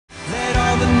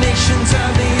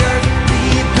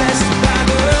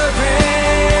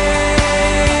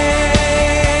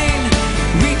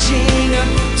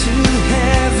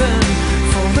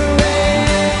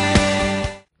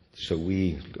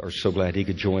so glad he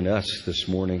could join us this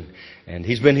morning. And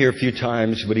he's been here a few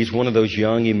times, but he's one of those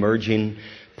young, emerging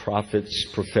prophets,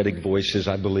 prophetic voices,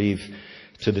 I believe,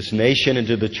 to this nation and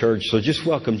to the church. So just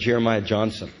welcome Jeremiah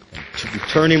Johnson.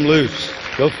 Turn him loose.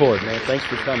 Go for it, man. Thanks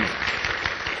for coming.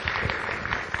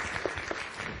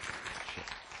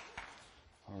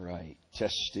 All right.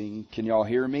 Testing. Can y'all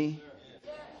hear me?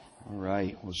 All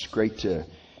right. Well, it's great to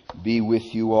be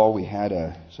with you all. We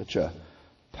had such a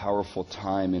powerful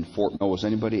time in Fort Mill. Was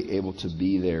anybody able to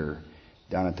be there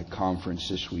down at the conference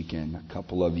this weekend? A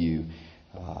couple of you.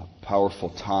 Powerful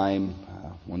time.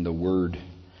 When the word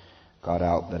got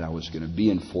out that I was going to be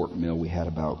in Fort Mill, we had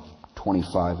about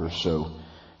 25 or so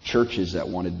churches that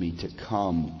wanted me to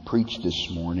come preach this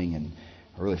morning, and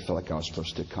I really felt like I was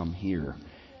supposed to come here.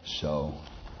 So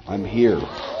I'm here.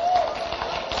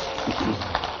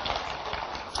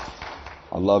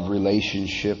 I love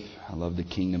relationship. I love the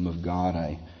kingdom of God.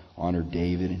 I honor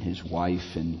David and his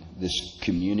wife and this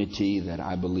community that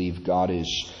I believe God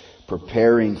is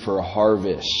preparing for a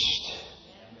harvest.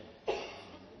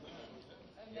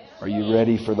 Are you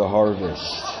ready for the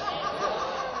harvest?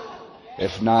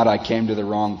 If not, I came to the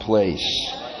wrong place.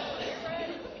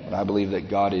 But I believe that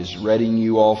God is readying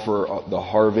you all for the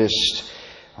harvest.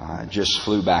 I just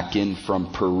flew back in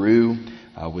from Peru.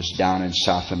 I was down in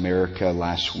South America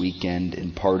last weekend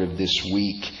and part of this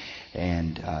week.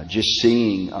 And just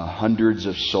seeing hundreds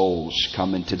of souls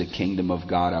come into the kingdom of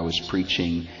God. I was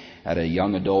preaching at a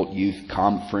young adult youth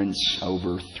conference.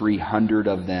 Over 300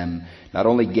 of them not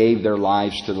only gave their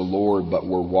lives to the Lord, but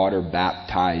were water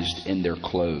baptized in their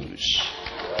clothes.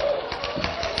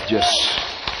 Just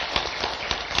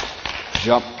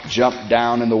jumped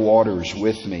down in the waters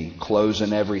with me, clothes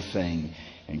and everything,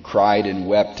 and cried and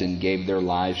wept and gave their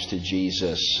lives to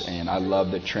Jesus. And I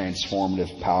love the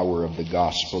transformative power of the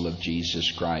gospel of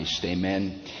Jesus Christ.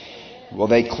 Amen. Well,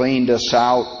 they cleaned us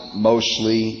out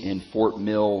mostly in Fort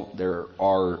Mill. There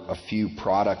are a few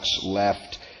products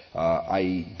left.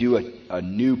 I do a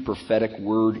new prophetic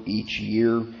word each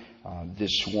year.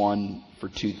 This one for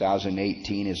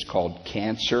 2018 is called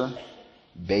Cancer,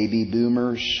 Baby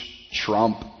Boomers,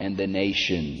 Trump, and the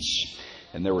Nations.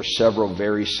 And there were several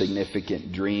very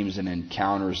significant dreams and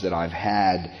encounters that I've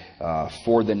had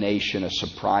for the nation. A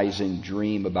surprising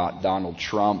dream about Donald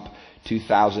Trump.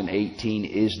 2018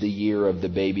 is the year of the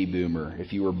baby boomer.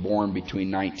 If you were born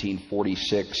between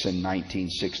 1946 and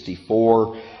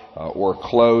 1964 or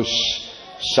close,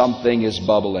 something is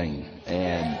bubbling.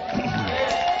 And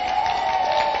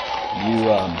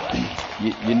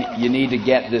you need to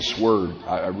get this word.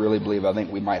 I really believe, I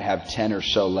think we might have 10 or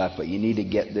so left, but you need to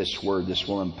get this word. This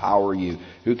will empower you.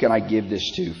 Who can I give this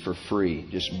to for free?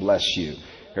 Just bless you.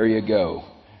 Here you go.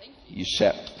 You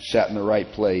sat in the right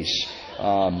place.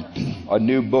 A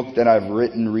new book that I've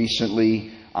written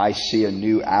recently, I See a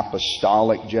New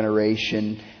Apostolic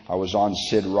Generation. I was on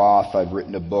Sid Roth. I've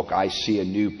written a book, I See a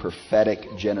New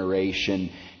Prophetic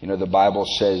Generation. You know, the Bible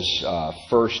says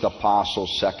first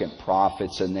apostles, second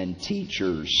prophets, and then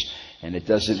teachers. And it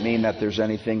doesn't mean that there's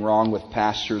anything wrong with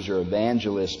pastors or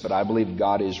evangelists, but I believe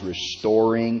God is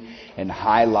restoring and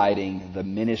highlighting the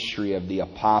ministry of the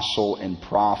apostle and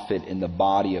prophet in the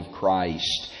body of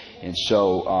Christ. And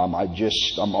so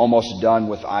I'm almost done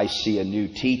with I See a New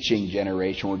Teaching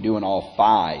Generation. We're doing all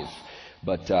 5.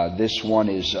 But this one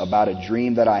is about a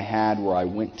dream that I had where I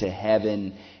went to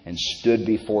heaven and stood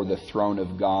before the throne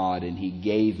of God, and He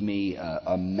gave me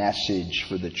a message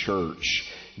for the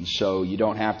church. And so you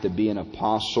don't have to be an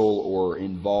apostle or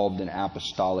involved in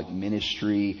apostolic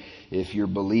ministry. If you're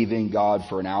believing God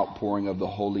for an outpouring of the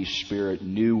Holy Spirit,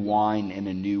 new wine in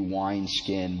a new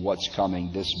wineskin, what's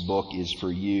coming? This book is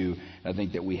for you. I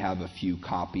think that we have a few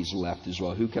copies left as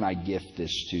well. Who can I gift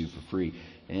this to for free?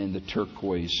 And the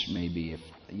turquoise, maybe.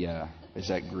 Is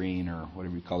that green or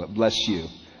whatever you call it? Bless you.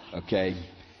 Okay.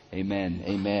 Amen.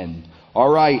 Amen. All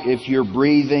right. If you're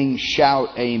breathing,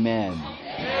 shout amen.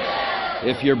 Amen.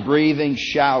 If you're breathing,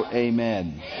 shout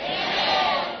amen.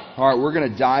 Amen. All right. We're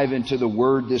going to dive into the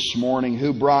Word this morning.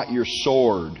 Who brought your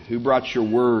sword? Who brought your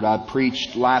Word? I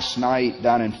preached last night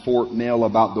down in Fort Mill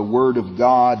about the Word of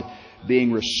God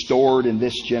being restored in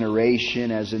this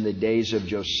generation as in the days of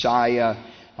Josiah.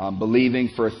 I'm believing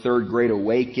for a third great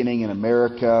awakening in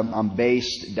America. I'm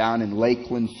based down in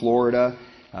Lakeland, Florida.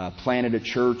 Planted a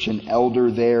church, an elder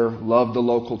there. Love the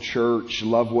local church.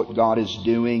 Love what God is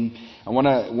doing. I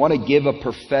want to give a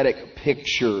prophetic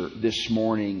picture this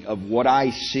morning of what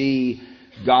I see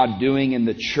God doing in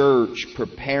the church,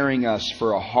 preparing us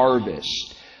for a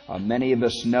harvest. Many of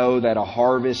us know that a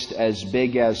harvest as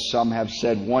big as some have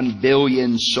said 1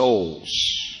 billion souls.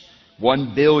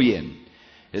 1 billion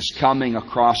is coming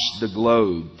across the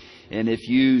globe. And if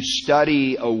you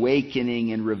study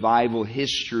awakening and revival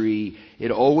history,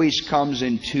 it always comes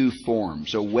in two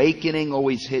forms. Awakening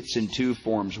always hits in two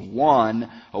forms. One,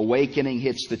 awakening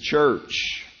hits the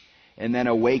church, and then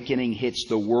awakening hits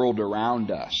the world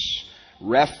around us.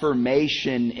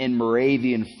 Reformation in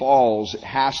Moravian Falls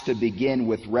has to begin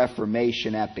with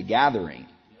reformation at the gathering.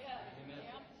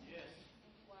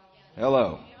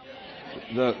 Hello.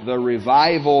 The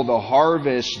revival, the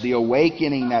harvest, the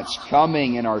awakening that's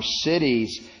coming in our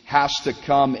cities has to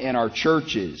come in our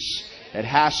churches. It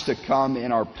has to come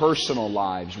in our personal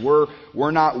lives.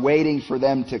 We're not waiting for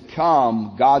them to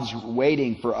come. God's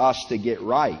waiting for us to get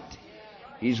right.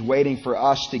 He's waiting for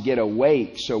us to get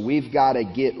awake. So we've got to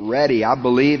get ready. I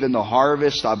believe in the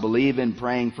harvest. I believe in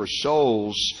praying for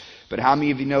souls. But how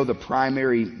many of you know the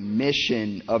primary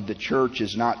mission of the church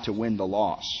is not to win the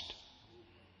lost?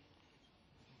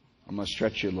 I'm going to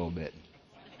stretch you a little bit.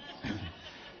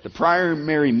 The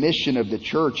primary mission of the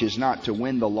church is not to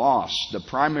win the lost. The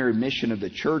primary mission of the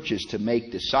church is to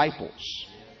make disciples.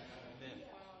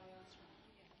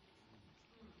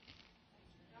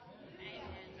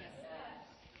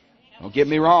 Don't get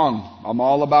me wrong. I'm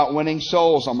all about winning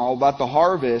souls. I'm all about the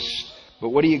harvest. But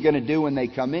what are you going to do when they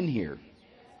come in here?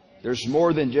 There's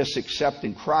more than just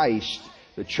accepting Christ.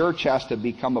 The church has to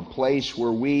become a place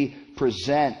where we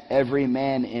present every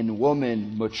man and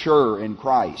woman mature in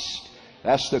Christ.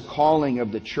 That's the calling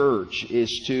of the church,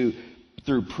 is to,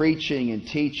 through preaching and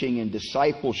teaching and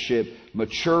discipleship,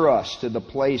 mature us to the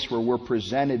place where we're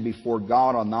presented before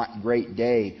God on that great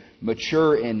day,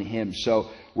 mature in Him.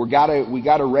 So we got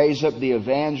to raise up the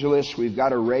evangelists. We've got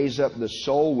to raise up the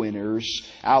soul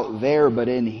winners out there. But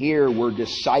in here, we're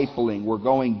discipling. We're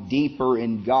going deeper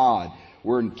in God.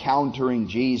 We're encountering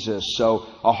Jesus. So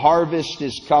a harvest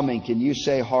is coming. Can you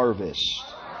say harvest?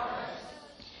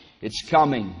 It's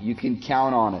coming. You can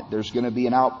count on it. There's going to be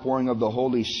an outpouring of the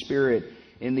Holy Spirit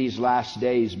in these last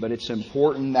days. But it's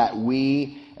important that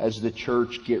we, as the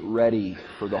church, get ready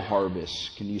for the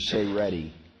harvest. Can you say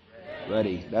ready?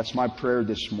 Ready. That's my prayer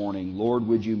this morning. Lord,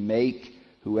 would you make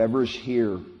whoever's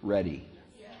here ready?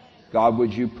 God,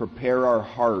 would you prepare our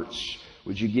hearts?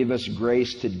 Would you give us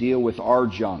grace to deal with our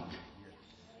junk?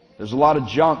 There's a lot of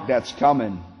junk that's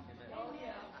coming.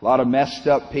 A lot of messed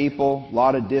up people, a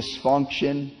lot of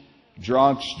dysfunction,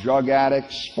 drunks, drug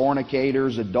addicts,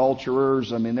 fornicators,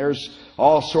 adulterers. I mean, there's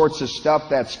all sorts of stuff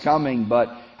that's coming, but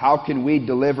how can we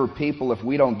deliver people if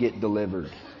we don't get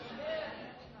delivered?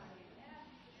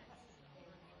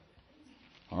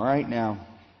 All right, now,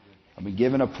 I've been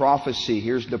given a prophecy.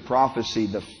 Here's the prophecy.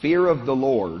 The fear of the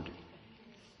Lord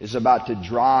is about to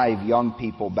drive young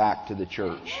people back to the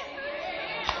church.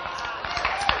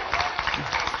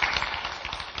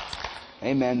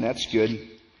 Amen. That's good.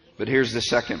 But here's the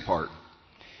second part.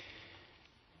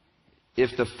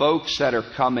 If the folks that are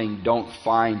coming don't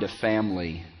find a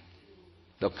family,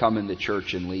 they'll come in the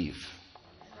church and leave.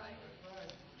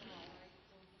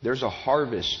 There's a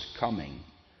harvest coming.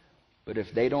 But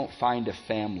if they don't find a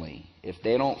family, if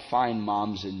they don't find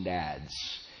moms and dads,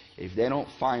 if they don't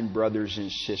find brothers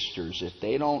and sisters, if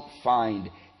they don't find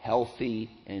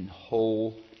healthy and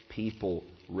whole people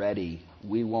ready,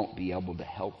 we won't be able to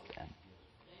help them.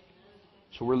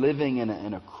 So we're living in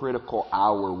a critical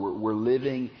hour. We're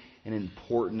living in an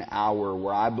important hour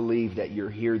where I believe that you're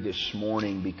here this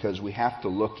morning because we have to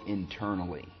look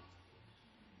internally.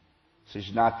 This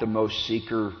is not the most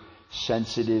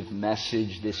seeker-sensitive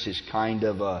message. This is kind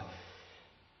of a,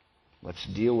 let's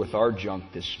deal with our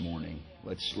junk this morning.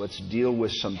 Let's deal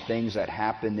with some things that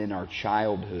happened in our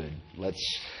childhood.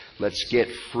 Let's get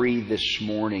free this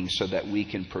morning so that we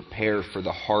can prepare for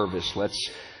the harvest.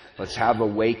 Let's have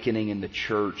awakening in the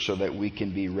church so that we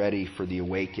can be ready for the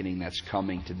awakening that's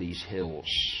coming to these hills.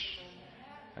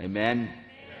 Amen?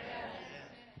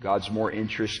 God's more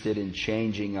interested in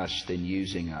changing us than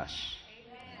using us.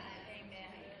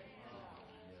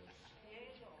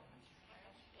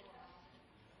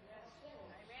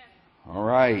 All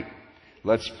right.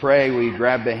 Let's pray. Will you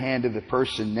grab the hand of the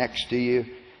person next to you?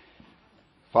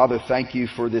 Father, thank you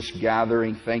for this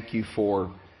gathering. Thank you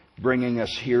for bringing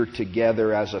us here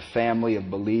together as a family of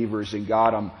believers. And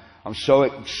God, I'm so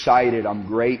excited. I'm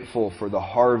grateful for the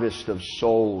harvest of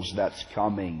souls that's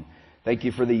coming. Thank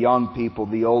you for the young people,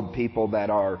 the old people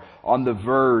that are on the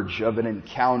verge of an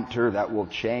encounter that will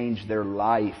change their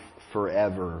life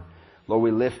forever. Lord,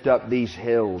 we lift up these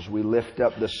hills. We lift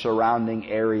up the surrounding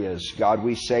areas. God,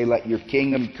 we say, let your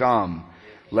kingdom come.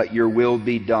 Let your will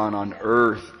be done on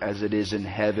earth as it is in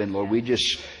heaven. Lord, we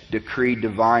just decree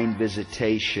divine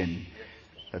visitation.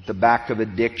 that the back of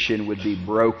addiction would be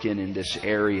broken in this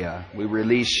area. We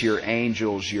release your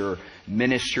angels, your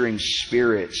ministering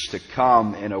spirits to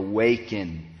come and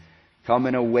awaken. Come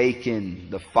and awaken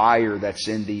the fire that's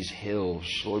in these hills.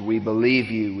 Lord, we believe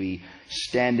you. We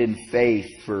stand in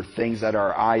faith for things that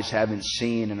our eyes haven't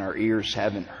seen and our ears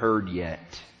haven't heard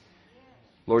yet.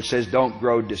 Lord says, don't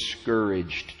grow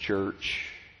discouraged, church.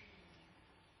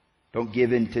 Don't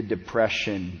give in to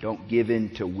depression. Don't give in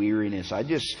to weariness. I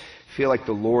just feel like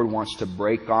the Lord wants to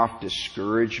break off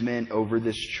discouragement over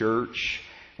this church.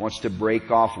 Wants to break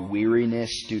off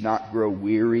weariness. Do not grow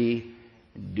weary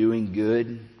in doing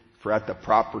good. For at the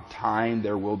proper time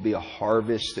there will be a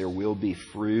harvest. There will be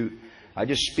fruit. I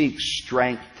just speak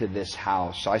strength to this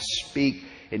house. I speak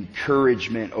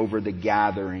encouragement over the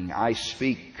gathering. I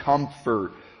speak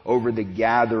comfort over the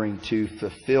gathering to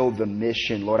fulfill the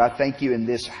mission. Lord, I thank you in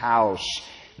this house.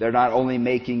 They're not only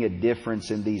making a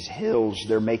difference in these hills,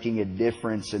 they're making a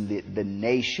difference in the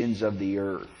nations of the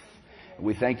earth.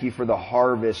 We thank you for the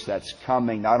harvest that's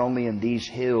coming, not only in these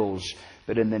hills,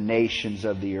 but in the nations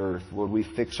of the earth. Lord, we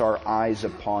fix our eyes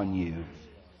upon you.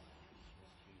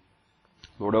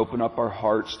 Lord, open up our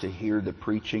hearts to hear the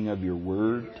preaching of your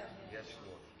word.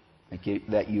 Thank you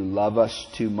that you love us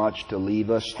too much to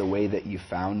leave us the way that you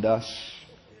found us.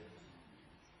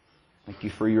 Thank you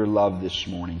for your love this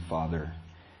morning, Father.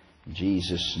 In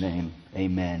Jesus' name,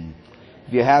 amen.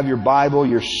 If you have your Bible,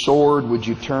 your sword, would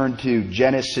you turn to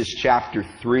Genesis chapter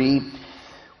 3?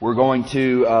 We're going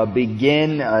to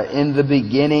begin in the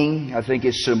beginning. I think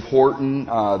it's important.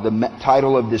 The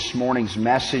title of this morning's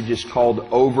message is called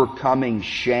Overcoming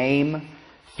Shame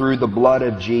Through the Blood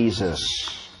of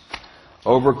Jesus.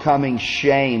 Overcoming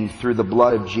shame through the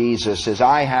blood of Jesus. As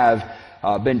I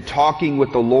have been talking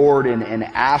with the Lord and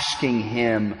asking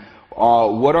Him,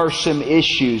 what are some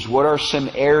issues, what are some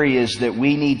areas that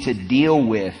we need to deal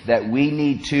with, that we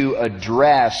need to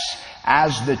address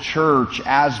as the church,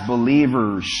 as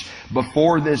believers,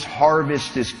 before this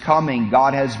harvest is coming.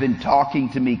 God has been talking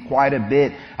to me quite a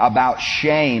bit about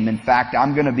shame. In fact,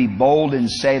 I'm going to be bold and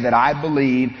say that I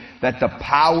believe that the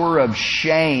power of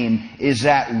shame is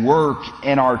at work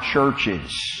in our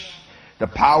churches. The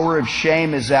power of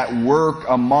shame is at work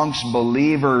amongst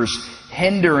believers,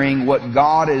 hindering what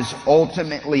God is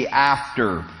ultimately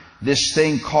after. This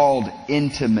thing called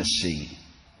intimacy.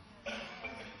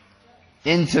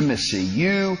 Intimacy.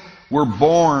 You were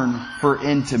born for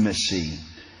intimacy.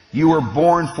 You were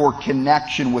born for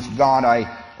connection with God.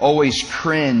 I always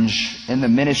cringe in the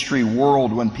ministry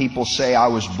world when people say I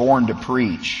was born to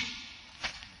preach.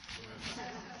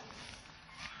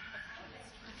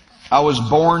 I was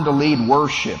born to lead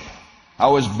worship. I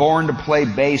was born to play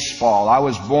baseball. I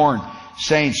was born,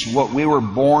 saints, what we were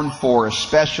born for,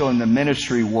 especially in the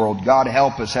ministry world, God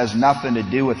help us, has nothing to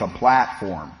do with a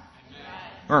platform.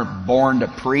 You weren't born to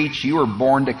preach. You were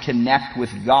born to connect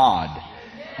with God.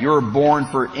 You were born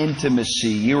for intimacy.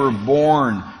 You were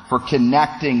born for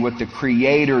connecting with the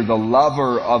Creator, the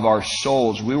lover of our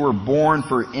souls. We were born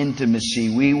for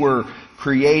intimacy. We were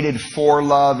created for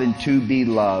love and to be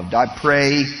loved. I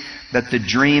pray that the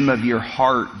dream of your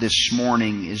heart this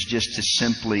morning is just to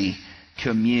simply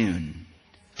commune,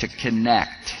 to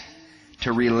connect,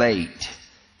 to relate,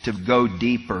 to go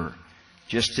deeper,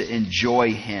 just to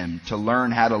enjoy Him, to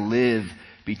learn how to live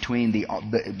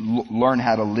learn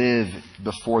how to live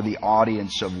before the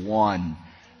audience of one.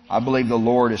 I believe the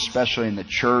Lord, especially in the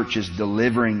church, is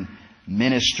delivering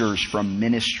ministers from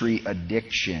ministry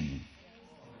addiction.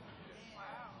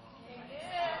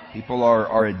 People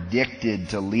are addicted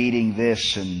to leading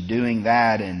this and doing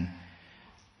that, and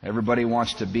everybody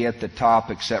wants to be at the top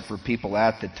except for people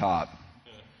at the top.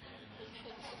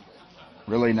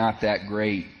 Really not that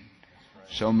great.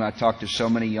 I talk to so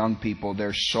many young people,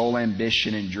 their sole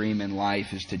ambition and dream in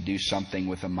life is to do something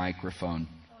with a microphone.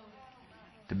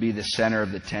 To be the center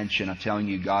of the attention. I'm telling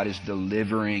you, God is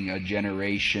delivering a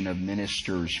generation of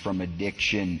ministers from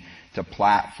addiction to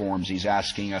platforms. He's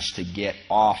asking us to get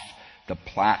off the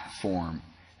platform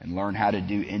and learn how to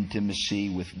do intimacy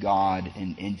with God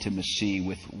and intimacy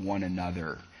with one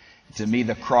another. To me,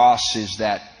 the cross is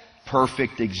that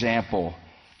perfect example.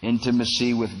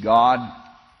 Intimacy with God,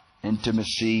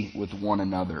 intimacy with one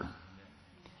another.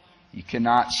 You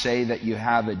cannot say that you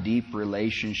have a deep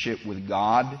relationship with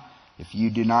God if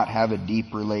you do not have a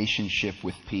deep relationship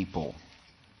with people.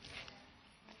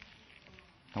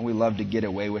 Don't we love to get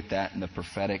away with that in the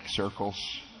prophetic circles?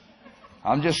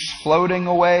 I'm just floating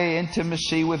away,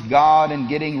 intimacy with God and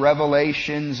getting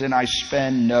revelations, and I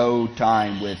spend no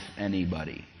time with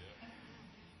anybody.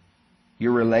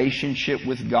 Your relationship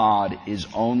with God is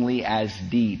only as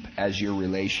deep as your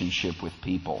relationship with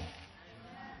people.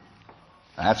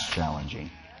 That's challenging.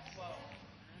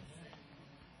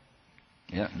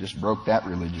 Yeah, just broke that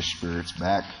religious spirit's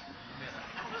back.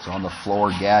 It's on the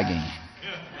floor gagging.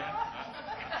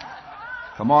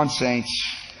 Come on, saints.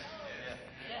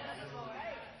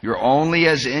 You're only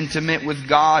as intimate with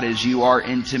God as you are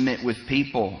intimate with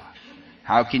people.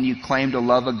 How can you claim to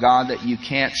love a God that you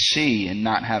can't see and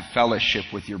not have fellowship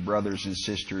with your brothers and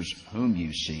sisters whom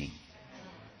you see?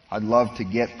 I'd love to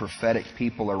get prophetic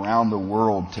people around the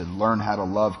world to learn how to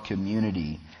love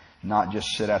community, not just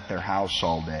sit at their house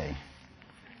all day.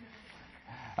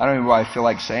 I don't know why I feel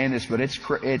like saying this, but it's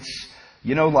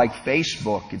you know, like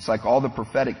Facebook. It's like all the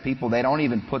prophetic people, they don't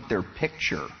even put their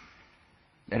picture.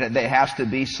 It has to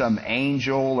be some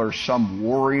angel or some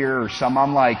warrior or some.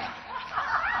 I'm like,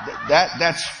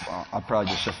 that's. I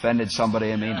probably just offended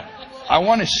somebody. I mean, I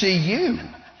want to see you.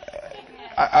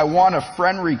 I want a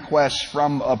friend request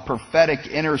from a prophetic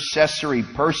intercessory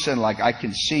person. Like, I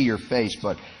can see your face,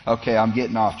 but okay, I'm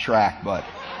getting off track. But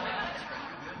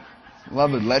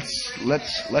beloved,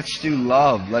 let's do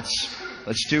love.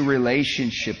 Let's do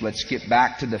relationship. Let's get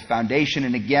back to the foundation.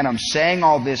 And again, I'm saying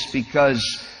all this because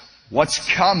what's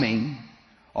coming,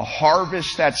 a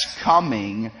harvest that's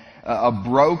coming, a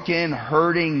broken,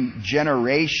 hurting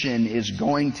generation is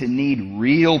going to need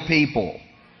real people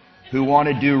who want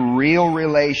to do real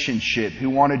relationship, who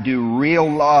want to do real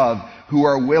love, who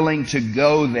are willing to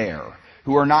go there,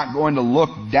 who are not going to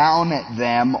look down at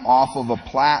them off of a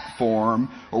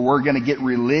platform, or we're going to get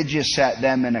religious at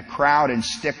them in a crowd and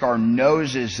stick our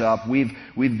noses up. We've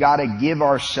got to give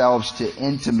ourselves to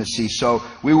intimacy. So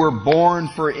we were born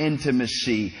for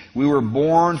intimacy. We were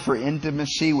born for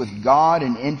intimacy with God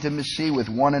and intimacy with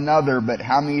one another. But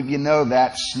how many of you know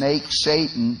that snake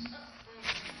Satan,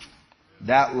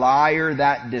 that liar,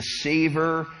 that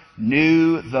deceiver,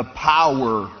 knew the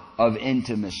power of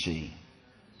intimacy?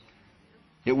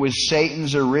 It was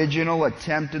Satan's original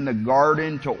attempt in the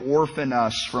garden to orphan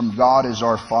us from God as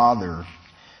our Father.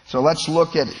 So let's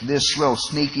look at this little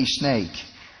sneaky snake.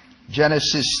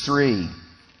 Genesis 3.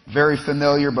 Very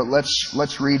familiar, but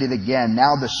let's read it again.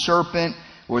 Now the serpent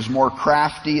was more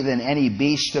crafty than any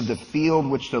beast of the field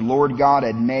which the Lord God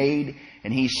had made.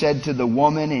 And he said to the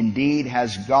woman, indeed,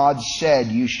 has God said,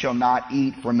 you shall not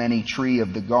eat from any tree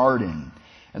of the garden?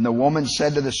 And the woman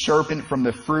said to the serpent, from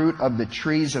the fruit of the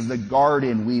trees of the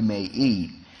garden we may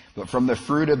eat. But from the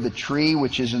fruit of the tree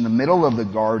which is in the middle of the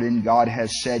garden, God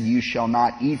has said, you shall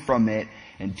not eat from it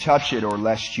and touch it, or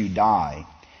lest you die.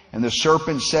 And the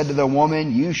serpent said to the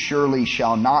woman, you surely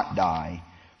shall not die.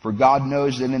 For God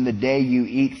knows that in the day you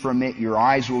eat from it, your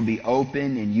eyes will be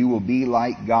opened, and you will be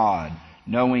like God,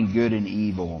 knowing good and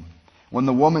evil. When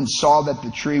the woman saw that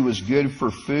the tree was good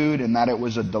for food, and that it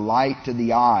was a delight to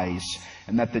the eyes,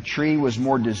 and that the tree was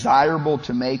more desirable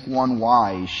to make one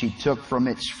wise, she took from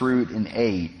its fruit and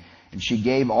ate. And she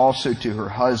gave also to her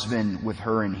husband with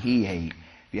her, and he ate.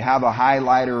 If you have a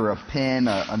highlighter or a pen,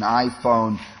 an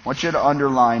iPhone, I want you to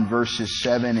underline verses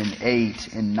 7 and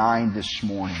 8 and 9 this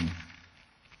morning.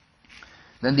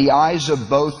 Then the eyes of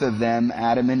both of them,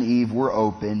 Adam and Eve, were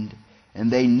opened,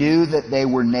 and they knew that they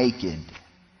were naked.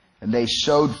 And they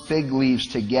sewed fig leaves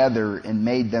together and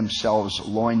made themselves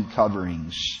loin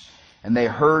coverings. And they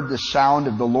heard the sound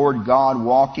of the Lord God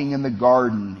walking in the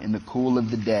garden in the cool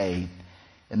of the day.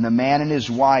 And the man and his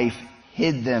wife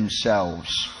hid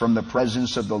themselves from the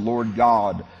presence of the Lord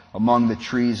God among the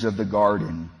trees of the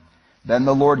garden. Then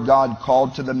the Lord God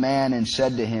called to the man and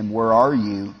said to him, where are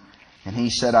you? And he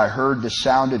said, I heard the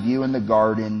sound of you in the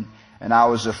garden, and I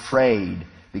was afraid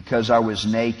because I was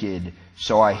naked,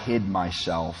 so I hid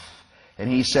myself. And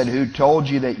he said, who told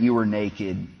you that you were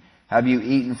naked? Have you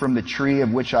eaten from the tree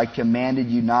of which I commanded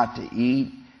you not to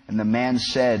eat? And the man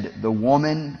said, the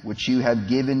woman which you have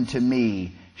given to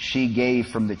me, she gave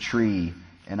from the tree,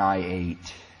 and I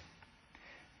ate.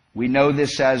 We know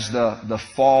this as the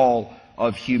fall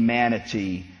of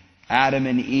humanity. Adam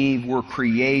and Eve were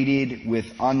created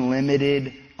with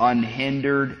unlimited,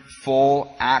 unhindered,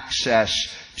 full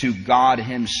access to God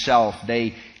Himself.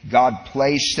 God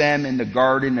placed them in the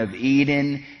Garden of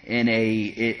Eden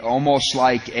in almost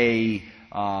like a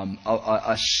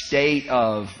state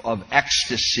of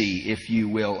ecstasy, if you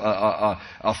will,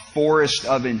 a forest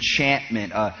of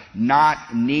enchantment,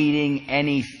 not needing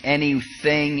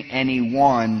anything,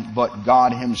 anyone but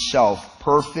God Himself.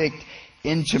 Perfect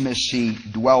intimacy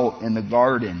dwelt in the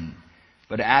garden.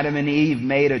 But Adam and Eve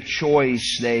made a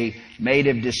choice. They made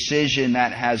a decision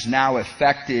that has now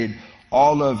affected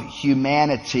all of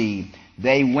humanity.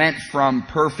 They went from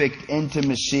perfect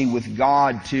intimacy with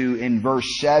God to, in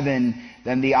verse 7,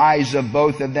 Then the eyes of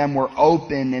both of them were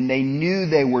open, and they knew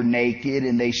they were naked,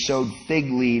 and they sewed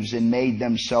fig leaves and made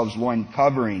themselves loin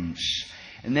coverings.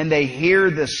 And then they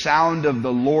hear the sound of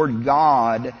the Lord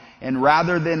God, and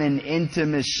rather than in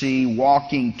intimacy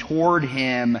walking toward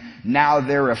Him, now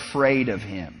they're afraid of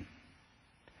Him.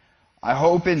 I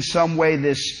hope in some way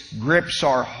this grips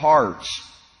our hearts,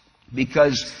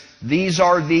 because these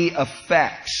are the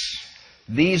effects.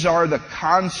 These are the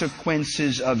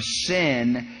consequences of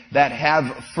sin that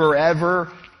have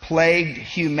forever plagued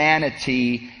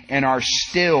humanity and are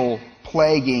still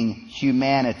plaguing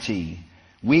humanity.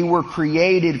 We were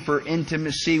created for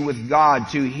intimacy with God,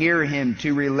 to hear Him,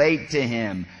 to relate to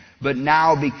Him. But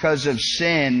now, because of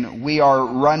sin, we are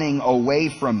running away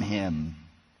from Him.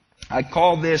 I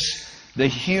call this the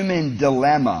human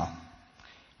dilemma.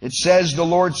 It says, the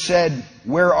Lord said,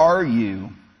 "Where are you?"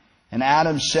 And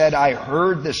Adam said, "I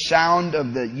heard the sound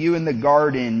of you in the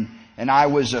garden, and I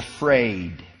was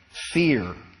afraid."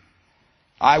 Fear.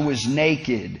 I was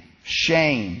naked.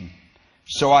 Shame.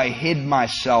 So I hid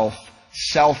myself.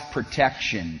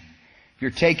 Self-protection. If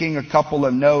you're taking a couple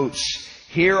of notes,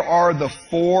 here are the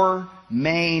 4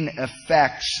 main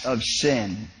effects of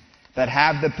sin that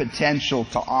have the potential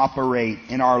to operate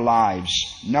in our lives.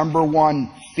 Number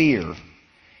 1, fear.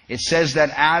 It says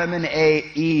that Adam and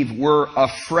Eve were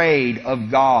afraid of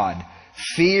God.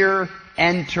 Fear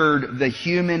entered the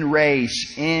human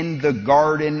race in the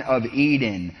Garden of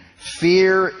Eden.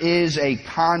 Fear is a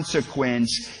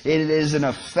consequence. It is an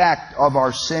effect of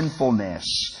our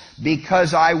sinfulness.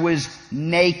 Because I was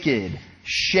naked,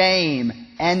 shame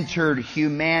entered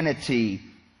humanity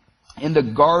in the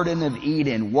Garden of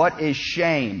Eden. What is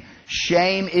shame?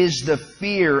 Shame is the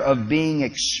fear of being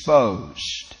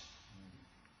exposed.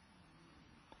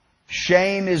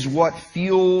 Shame is what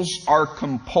fuels our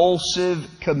compulsive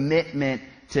commitment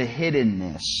to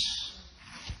hiddenness.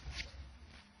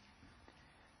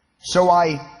 So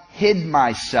I hid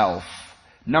myself.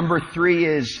 Number 3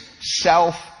 is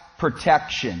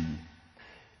self-protection.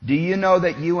 Do you know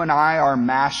that you and I are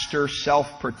master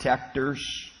self-protectors?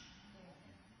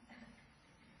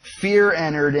 Fear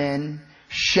entered in,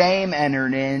 shame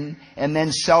entered in, and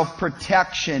then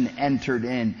self-protection entered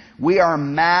in. We are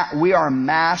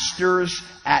masters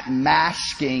at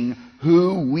masking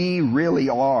who we really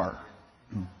are.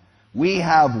 We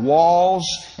have walls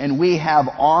and we have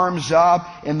arms up,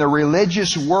 and the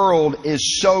religious world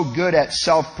is so good at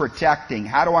self-protecting.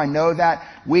 How do I know that?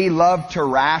 We love to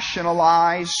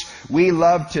rationalize. We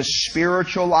love to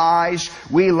spiritualize.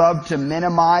 We love to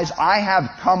minimize. I have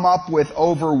come up with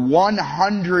over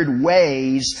 100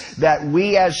 ways that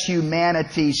we as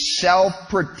humanity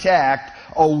self-protect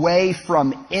away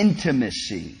from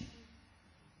intimacy.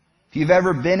 If you've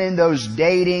ever been in those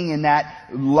dating and that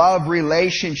love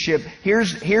relationship,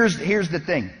 here's the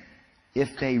thing.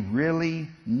 If they really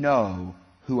know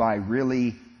who I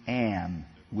really am,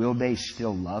 will they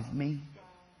still love me?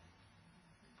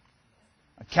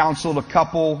 I counseled a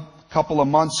couple of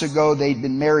months ago. They'd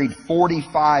been married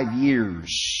 45 years.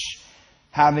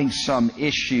 Having some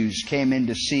issues, came in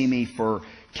to see me for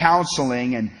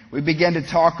counseling, and we began to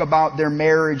talk about their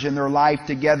marriage and their life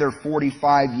together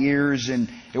 45 years, and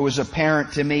it was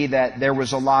apparent to me that there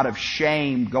was a lot of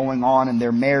shame going on in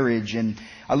their marriage. And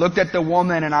I looked at the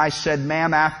woman and I said,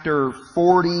 "Ma'am, after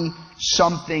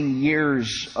 40-something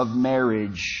years of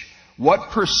marriage,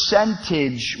 what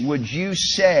percentage would you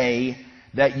say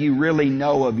that you really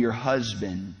know of your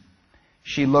husband?"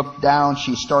 She looked down,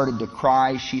 she started to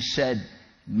cry. She said,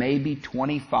 "Maybe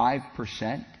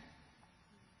 25%.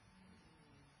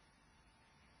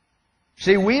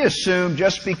 See, we assume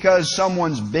just because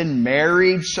someone's been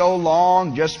married so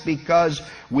long, just because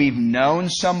we've known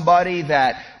somebody,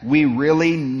 that we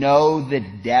really know the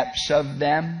depths of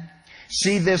them.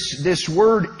 See, this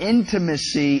word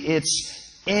intimacy,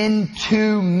 it's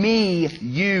into me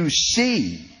you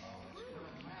see.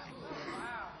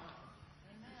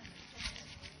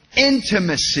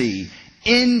 Intimacy.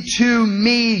 Into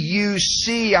me you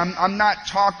see. I'm not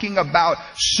talking about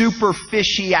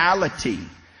superficiality.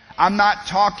 I'm not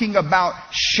talking about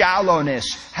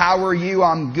shallowness. How are you?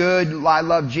 I'm good. I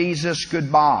love Jesus.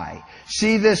 Goodbye.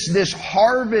 See, this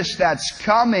harvest that's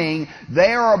coming,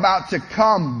 they are about to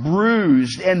come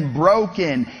bruised and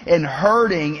broken and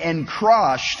hurting and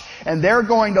crushed. And they're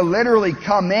going to literally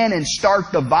come in and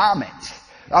start the vomit.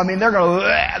 I mean, they're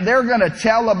going to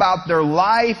tell about their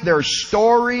life, their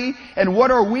story. And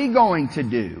what are we going to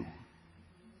do?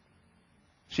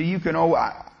 So you can,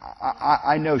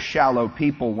 I know shallow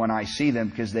people when I see them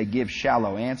because they give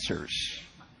shallow answers.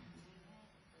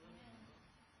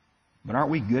 But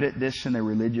aren't we good at this in the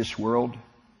religious world?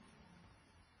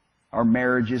 Our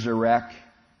marriage is a wreck.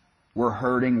 We're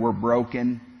hurting. We're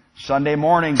broken. Sunday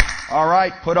morning, all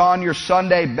right, put on your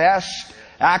Sunday best.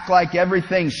 Act like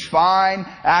everything's fine.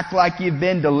 Act like you've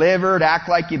been delivered. Act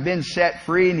like you've been set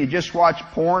free and you just watched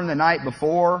porn the night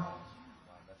before.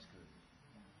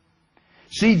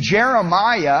 See,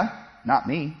 Jeremiah, not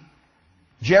me,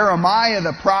 Jeremiah,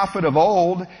 the prophet of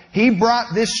old, he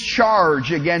brought this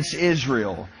charge against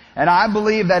Israel. And I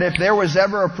believe that if there was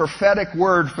ever a prophetic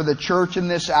word for the church in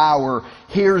this hour,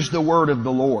 here's the word of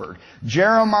the Lord.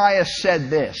 Jeremiah said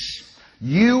this,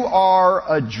 "You are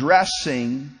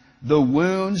addressing the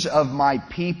wounds of my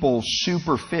people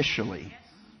superficially.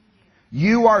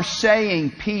 You are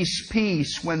saying peace,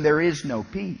 peace when there is no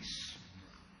peace."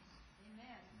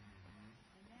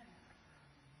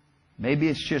 Maybe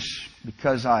it's just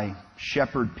because I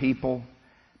shepherd people.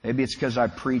 Maybe it's because I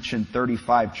preach in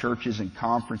 35 churches and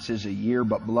conferences a year.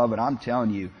 But beloved, I'm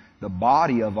telling you, the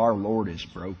body of our Lord is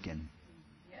broken.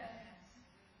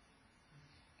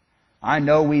 I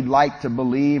know we'd like to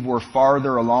believe we're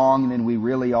farther along than we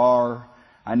really are.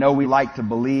 I know we like to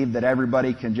believe that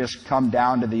everybody can just come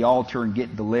down to the altar and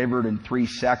get delivered in 3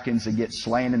 seconds and get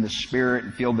slain in the Spirit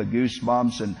and feel the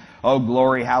goosebumps and, oh,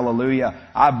 glory, hallelujah.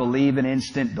 I believe in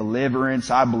instant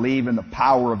deliverance. I believe in the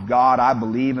power of God. I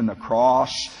believe in the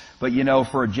cross. But you know,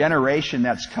 for a generation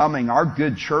that's coming, our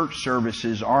good church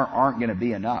services aren't going to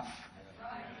be enough.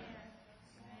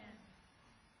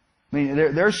 I mean,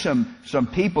 there's some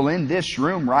people in this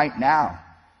room right now.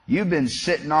 You've been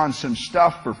sitting on some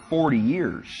stuff for 40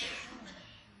 years.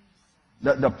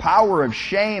 The power of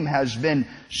shame has been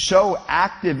so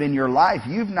active in your life,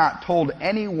 you've not told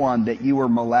anyone that you were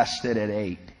molested at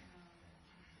 8.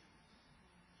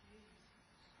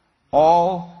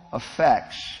 All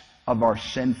effects of our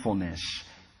sinfulness,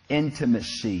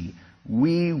 intimacy.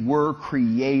 We were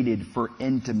created for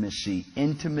intimacy.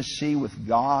 Intimacy with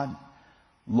God.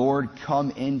 Lord,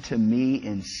 come into me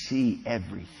and see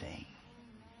everything.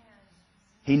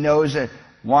 He knows it.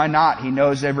 Why not? He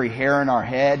knows every hair in our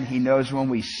head. He knows when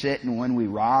we sit and when we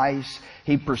rise.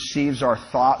 He perceives our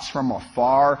thoughts from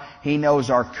afar. He knows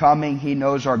our coming. He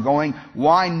knows our going.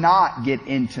 Why not get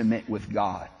intimate with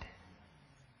God?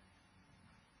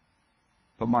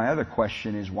 But my other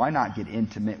question is, why not get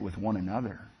intimate with one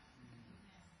another?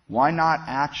 Why not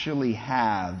actually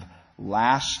have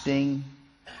lasting,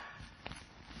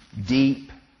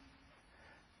 deep,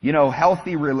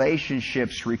 healthy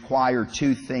relationships require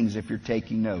 2 things if you're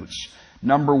taking notes.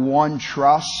 Number 1,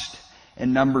 trust.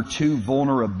 And number 2,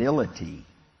 vulnerability.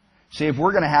 See, if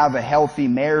we're going to have a healthy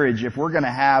marriage, if we're going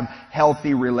to have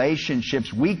healthy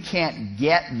relationships, we can't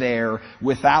get there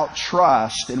without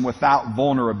trust and without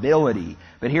vulnerability.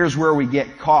 But here's where we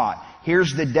get caught.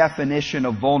 Here's the definition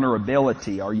of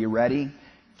vulnerability. Are you ready?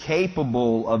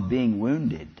 Capable of being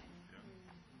wounded.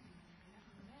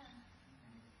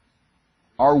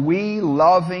 Are we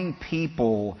loving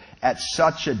people at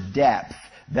such a depth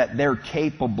that they're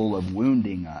capable of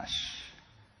wounding us?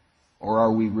 Or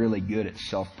are we really good at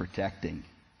self-protecting?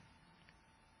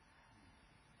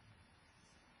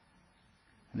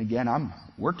 And again,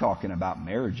 we're talking about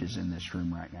marriages in this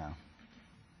room right now.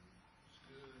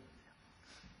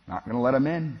 Not going to let them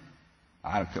in.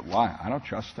 Why? I don't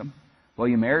trust them. Well,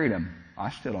 you married them. I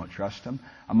still don't trust them.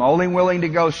 I'm only willing to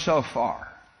go so far.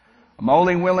 I'm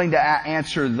only willing to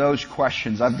answer those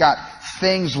questions. I've got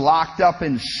things locked up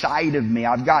inside of me.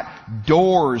 I've got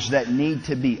doors that need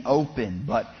to be opened.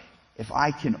 But if I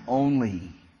can only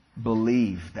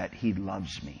believe that He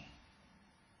loves me.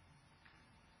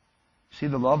 See,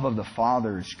 the love of the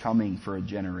Father is coming for a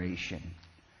generation.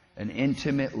 An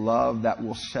intimate love that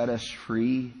will set us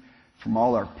free from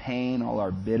all our pain, all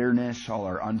our bitterness, all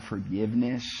our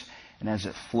unforgiveness. And as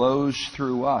it flows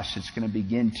through us, it's going to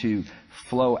begin to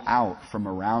flow out from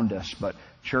around us. But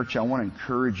church, I want to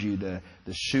encourage you, the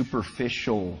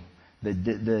superficial, the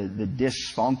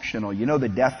dysfunctional. You know, the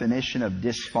definition of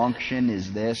dysfunction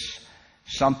is this: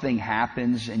 something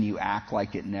happens and you act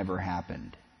like it never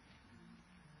happened.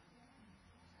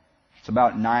 It's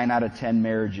about 9 out of 10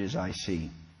 marriages I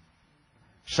see.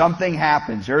 Something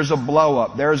happens. There's a blow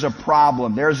up. There's a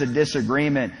problem. There's a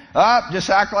disagreement. Just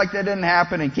act like that didn't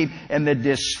happen and the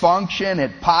dysfunction,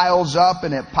 it piles up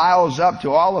and it piles up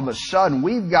to all of a sudden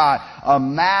we've got a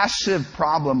massive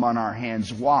problem on our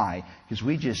hands. Why?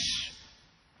 Because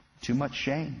too much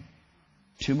shame,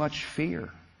 too much fear,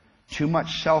 too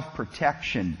much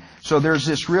self-protection. So there's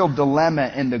this real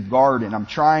dilemma in the garden. I'm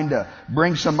trying to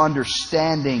bring some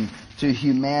understanding to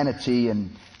humanity.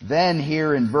 And then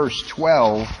here in verse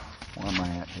 12, where am I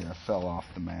at here? I fell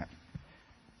off the map.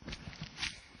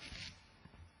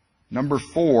 Number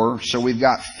 4, so we've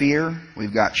got fear,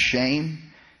 we've got shame,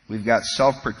 We've got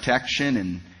self-protection,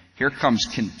 and here comes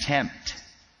contempt.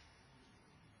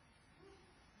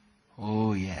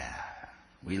 Oh yeah,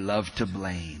 we love to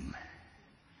blame.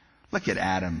 Look at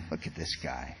Adam. Look at this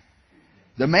guy.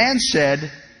 The man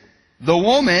said, the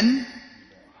woman,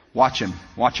 watch him,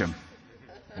 watch him.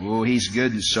 Oh, he's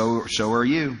good, and so are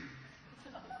you.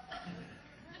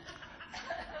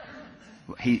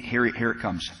 Here it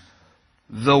comes.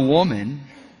 The woman,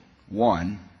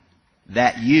 one,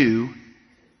 that you,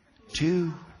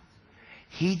 two.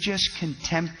 He just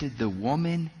contempted the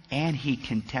woman, and he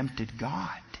contempted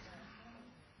God.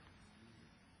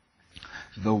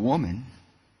 The woman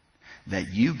that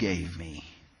you gave me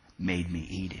made me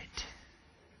eat it.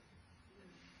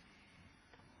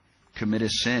 Commit a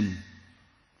sin.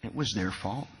 It was their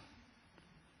fault.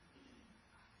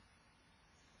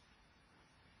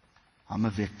 I'm a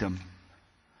victim.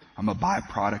 I'm a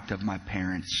byproduct of my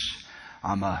parents.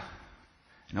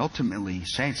 And ultimately,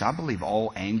 saints, I believe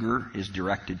all anger is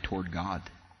directed toward God.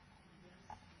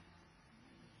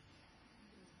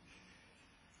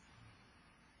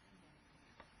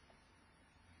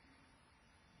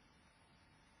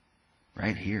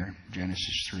 Right here,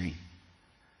 Genesis 3.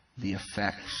 The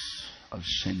effects of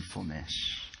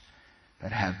sinfulness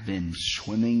that have been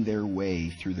swimming their way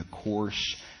through the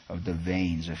course of the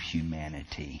veins of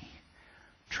humanity.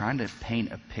 Trying to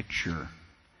paint a picture.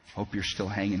 Hope you're still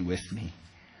hanging with me.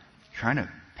 Trying to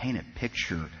paint a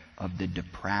picture of the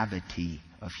depravity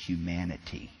of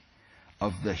humanity.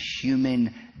 Of the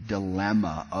human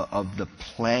dilemma. Of the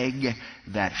plague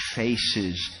that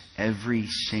faces every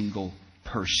single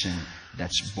person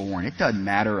that's born. It doesn't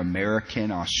matter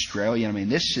American, Australian. I mean,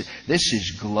 this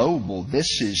is global.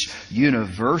 This is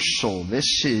universal.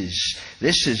 This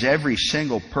is every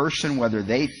single person, whether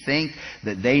they think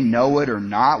that they know it or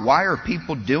not. Why are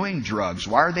people doing drugs?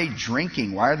 Why are they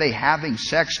drinking? Why are they having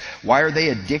sex? Why are they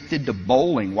addicted to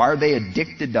bowling? Why are they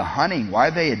addicted to hunting? Why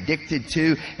are they addicted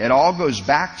to? It all goes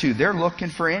back to they're looking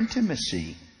for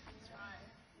intimacy.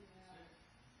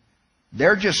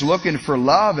 They're just looking for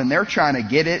love, and they're trying to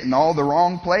get it in all the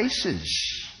wrong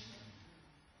places.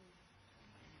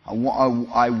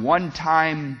 I one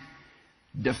time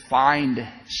defined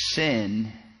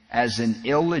sin as an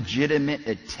illegitimate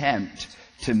attempt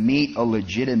to meet a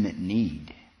legitimate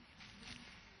need.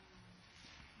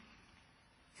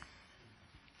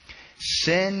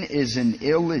 Sin is an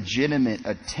illegitimate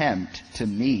attempt to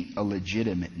meet a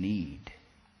legitimate need.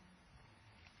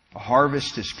 A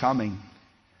harvest is coming.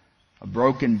 A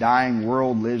broken, dying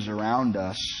world lives around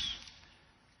us.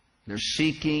 They're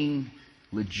seeking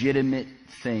legitimate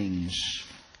things,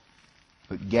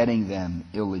 but getting them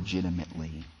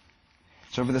illegitimately.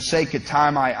 So for the sake of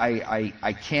time,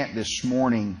 I can't this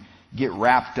morning get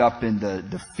wrapped up in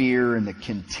the fear and the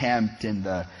contempt and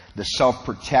the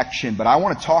self-protection. But I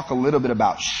want to talk a little bit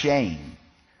about shame.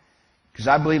 Because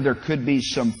I believe there could be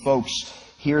some folks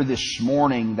here this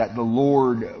morning that the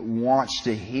Lord wants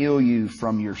to heal you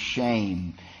from your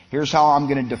shame. Here's how I'm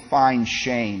going to define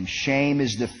shame. Shame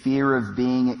is the fear of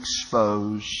being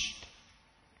exposed.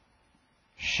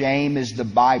 Shame is the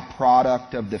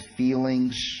byproduct of the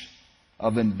feelings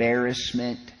of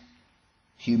embarrassment,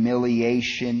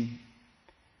 humiliation.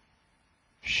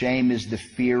 Shame is the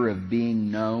fear of being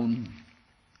known.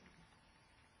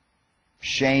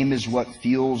 Shame is what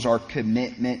fuels our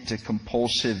commitment to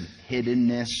compulsive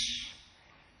hiddenness,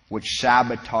 which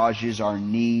sabotages our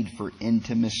need for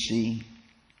intimacy.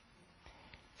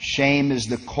 Shame is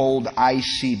the cold,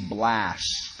 icy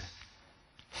blast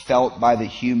felt by the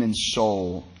human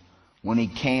soul when he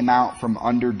came out from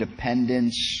under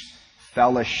dependence,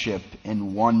 fellowship,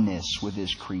 and oneness with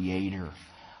his Creator.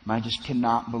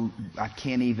 I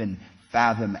can't even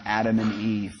fathom Adam and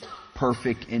Eve,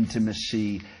 perfect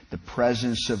intimacy, the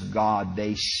presence of God,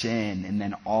 they sin, and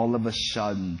then all of a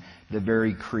sudden, the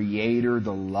very Creator,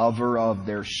 the lover of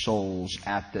their souls,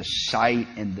 at the sight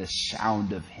and the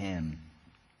sound of Him.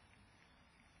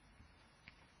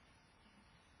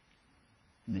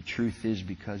 And the truth is,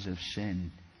 because of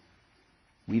sin,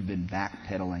 we've been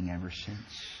backpedaling ever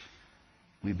since.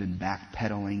 We've been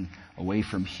backpedaling away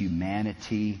from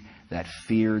humanity, that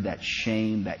fear, that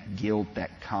shame, that guilt,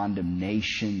 that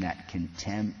condemnation, that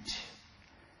contempt.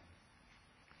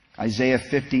 Isaiah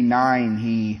 59,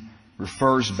 he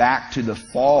refers back to the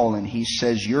fall, and he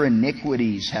says, your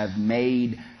iniquities have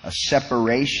made a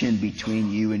separation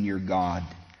between you and your God.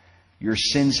 Your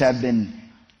sins have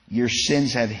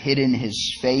hidden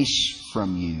His face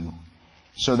from you,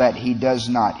 so that He does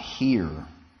not hear.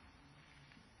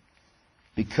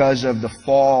 Because of the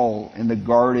fall in the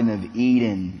Garden of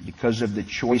Eden, because of the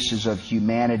choices of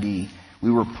humanity,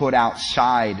 We were put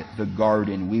outside the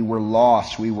garden. We were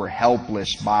lost. We were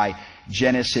helpless. By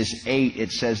Genesis 8,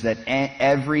 it says that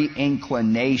every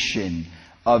inclination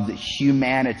of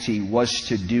humanity was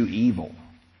to do evil.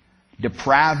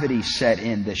 Depravity set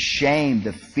in, the shame,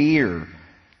 the fear,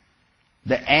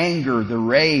 the anger, the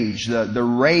rage, the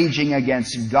raging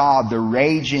against God, the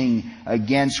raging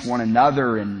against one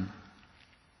another. And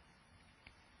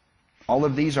all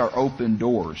of these are open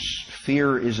doors.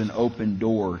 Fear is an open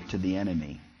door to the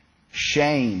enemy.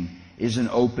 Shame is an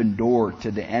open door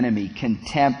to the enemy.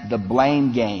 Contempt, the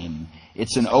blame game,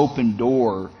 it's an open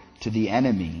door to the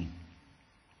enemy.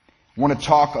 I want to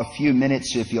talk a few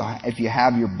minutes if you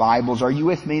have your Bibles. Are you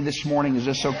with me this morning? Is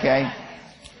this okay?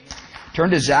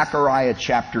 Turn to Zechariah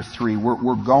chapter 3.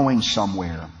 We're going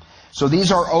somewhere. So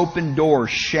these are open doors.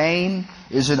 Shame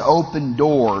is an open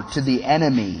door to the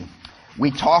enemy. We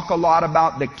talk a lot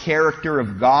about the character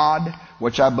of God,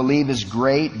 which I believe is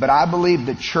great, but I believe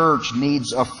the church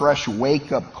needs a fresh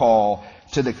wake-up call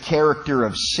to the character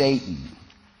of Satan.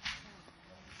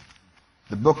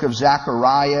 The book of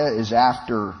Zechariah is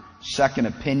after 2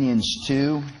 Opinions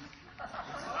 2,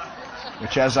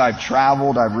 which as I've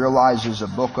traveled, I've realized is a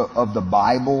book of the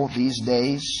Bible these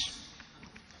days.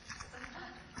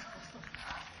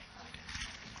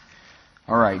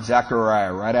 All right,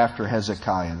 Zechariah, right after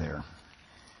Hezekiah there.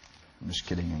 I'm just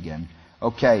kidding again.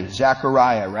 Okay,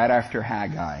 Zechariah, right after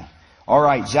Haggai. All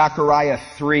right, Zechariah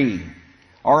 3.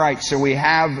 All right, so we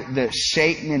have the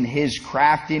Satan and his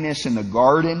craftiness in the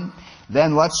garden.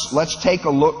 Then let's take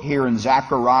a look here in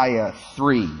Zechariah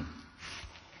 3.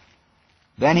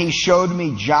 Then he showed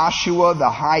me Joshua the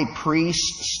high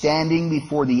priest standing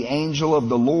before the angel of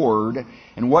the Lord.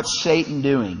 And what's Satan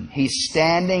doing? He's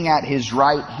standing at his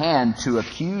right hand to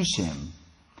accuse him.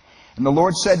 And the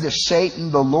Lord said to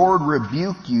Satan, "The Lord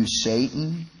rebuke you,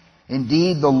 Satan.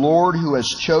 Indeed, the Lord who has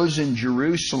chosen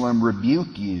Jerusalem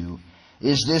rebuke you.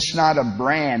 Is this not a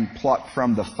brand plucked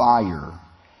from the fire?"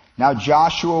 Now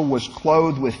Joshua was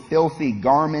clothed with filthy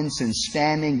garments and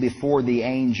standing before the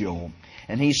angel.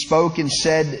 And he spoke and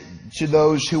said to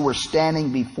those who were standing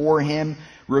before him,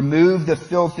 "Remove the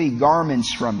filthy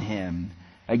garments from him."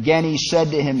 Again he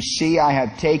said to him, "See, I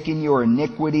have taken your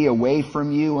iniquity away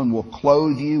from you and will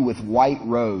clothe you with white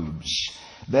robes."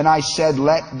 Then I said,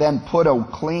 "Let them put a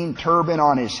clean turban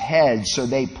on his head." So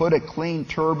they put a clean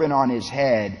turban on his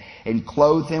head and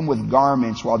clothed him with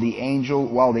garments while the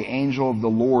angel of the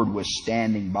Lord was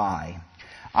standing by.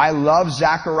 I love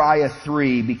Zechariah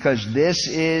 3 because this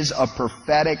is a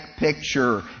prophetic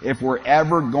picture, if we're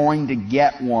ever going to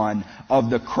get one, of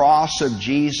the cross of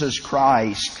Jesus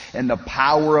Christ and the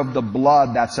power of the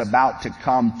blood that's about to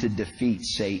come to defeat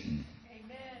Satan.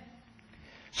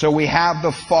 So we have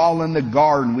the fall in the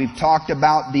garden. We've talked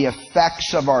about the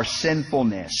effects of our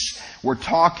sinfulness. We're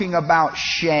talking about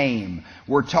shame.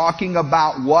 We're talking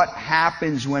about what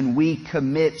happens when we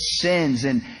commit sins.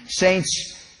 And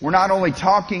saints, we're not only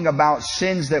talking about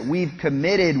sins that we've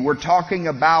committed, we're talking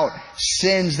about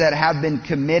sins that have been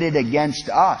committed against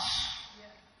us.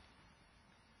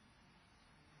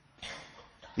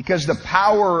 Because the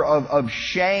power of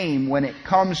shame, when it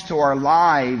comes to our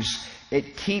lives,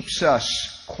 it keeps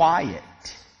us quiet.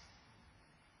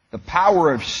 The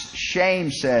power of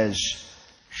shame says,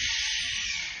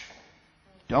 shh,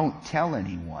 don't tell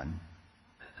anyone.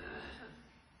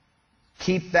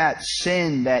 Keep that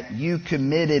sin that you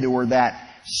committed or that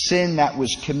sin that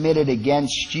was committed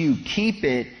against you, keep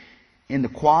it in the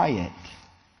quiet.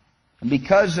 And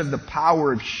because of the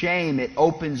power of shame, it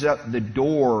opens up the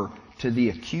door to the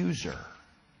accuser.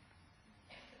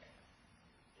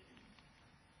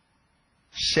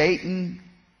 Satan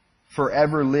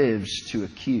forever lives to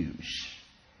accuse.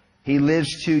 He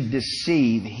lives to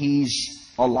deceive. He's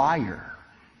a liar.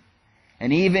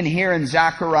 And even here in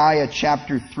Zechariah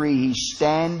chapter 3, he's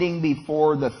standing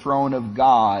before the throne of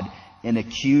God and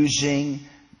accusing.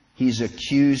 He's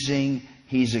accusing.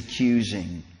 He's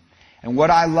accusing. And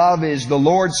what I love is the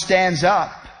Lord stands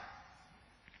up.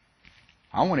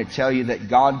 I want to tell you that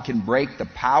God can break the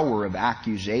power of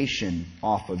accusation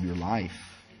off of your life.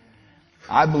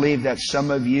 I believe that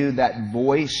some of you, that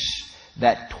voice,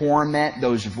 that torment,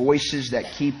 those voices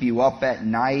that keep you up at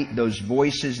night, those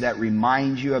voices that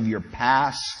remind you of your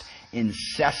past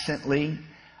incessantly,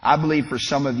 I believe for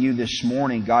some of you this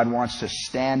morning, God wants to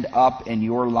stand up in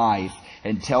your life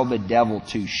and tell the devil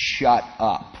to shut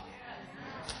up.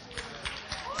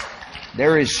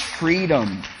 There is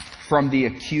freedom from the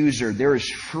accuser. There is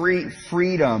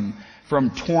freedom from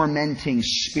tormenting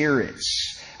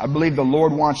spirits. I believe the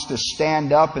Lord wants to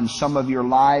stand up in some of your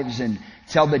lives and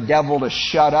tell the devil to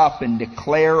shut up and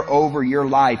declare over your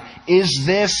life, is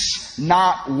this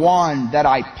not one that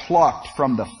I plucked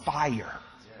from the fire?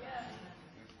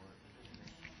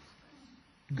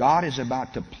 God is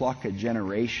about to pluck a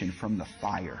generation from the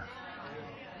fire.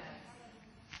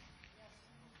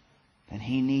 And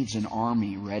He needs an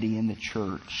army ready in the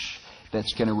church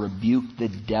that's going to rebuke the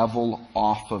devil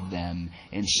off of them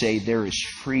and say, there is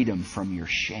freedom from your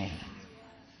shame.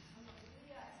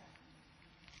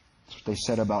 That's what they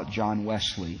said about John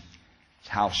Wesley. His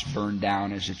house burned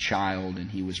down as a child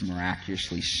and he was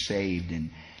miraculously saved. And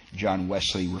John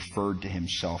Wesley referred to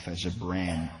himself as a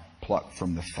brand plucked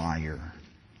from the fire.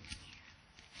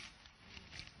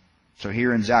 So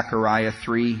here in Zechariah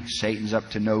 3, Satan's up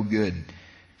to no good.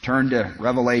 Turn to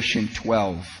Revelation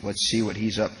 12. Let's see what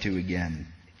he's up to again.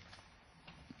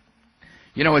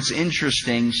 You know, it's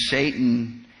interesting.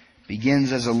 Satan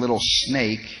begins as a little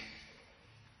snake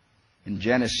in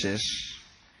Genesis,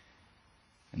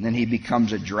 and then he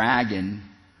becomes a dragon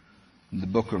in the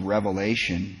book of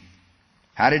Revelation.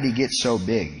 How did he get so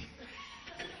big?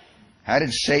 How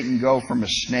did Satan go from a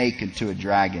snake into a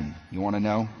dragon? You want to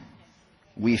know?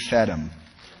 We fed him.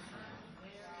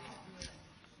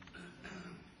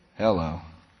 Hello.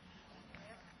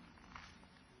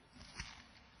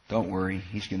 Don't worry,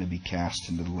 he's going to be cast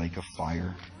into the lake of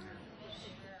fire.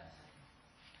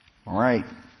 All right.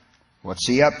 What's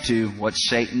he up to? What's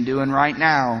Satan doing right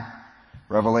now?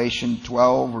 Revelation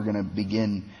 12, we're going to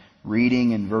begin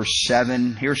reading in verse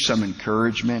 7. Here's some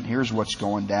encouragement. Here's what's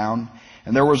going down.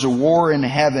 And there was a war in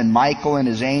heaven, Michael and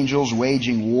his angels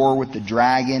waging war with the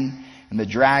dragon, and the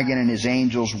dragon and his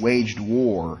angels waged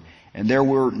war. And they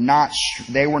were not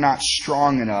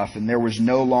strong enough, and there was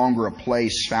no longer a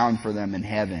place found for them in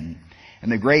heaven.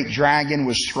 And the great dragon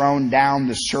was thrown down,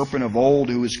 the serpent of old,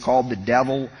 who is called the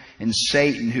devil and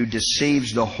Satan, who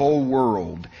deceives the whole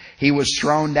world. He was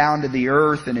thrown down to the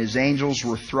earth, and his angels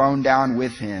were thrown down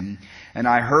with him. And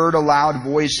I heard a loud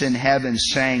voice in heaven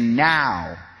saying,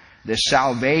 now the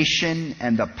salvation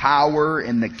and the power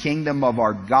and the kingdom of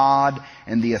our God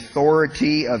and the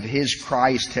authority of His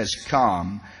Christ has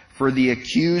come. For the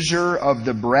accuser of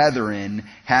the brethren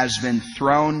has been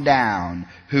thrown down,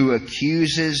 who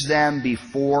accuses them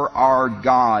before our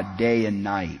God day and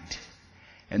night.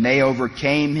 And they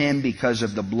overcame him because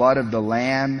of the blood of the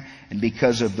Lamb and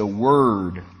because of the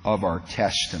word of our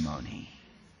testimony.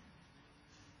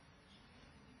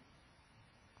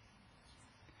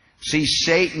 See,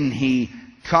 Satan, he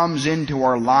comes into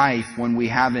our life when we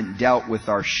haven't dealt with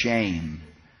our shame.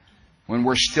 When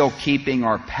we're still keeping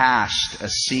our past a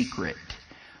secret.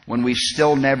 When we've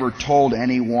still never told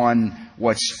anyone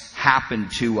what's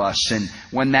happened to us. And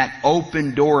when that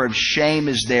open door of shame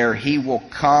is there, he will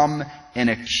come and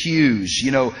accuse.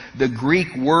 You know, the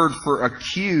Greek word for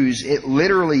accuse, it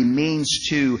literally means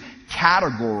to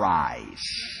categorize.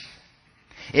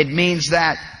 It means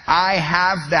that I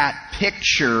have that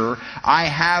picture, I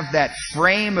have that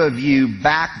frame of you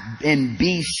back in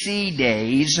BC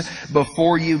days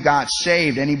before you got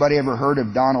saved. Anybody ever heard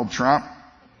of Donald Trump?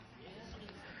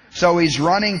 So he's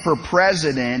running for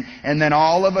president, and then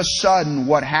all of a sudden,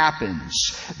 what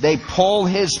happens? They pull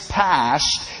his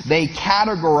past, they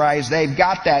categorize, they've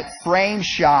got that frame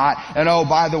shot, and oh,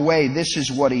 by the way, this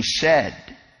is what he said.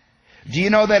 Do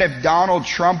you know that if Donald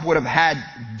Trump would have had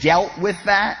dealt with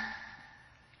that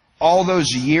all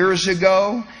those years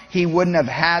ago, he wouldn't have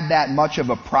had that much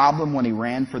of a problem when he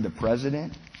ran for the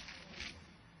president?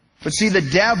 But see, the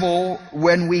devil,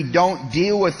 when we don't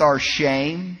deal with our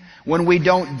shame, when we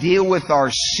don't deal with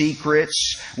our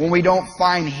secrets, when we don't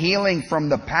find healing from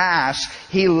the past,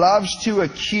 he loves to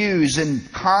accuse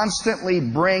and constantly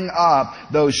bring up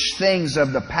those things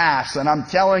of the past. And I'm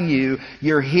telling you,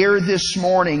 you're here this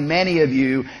morning, many of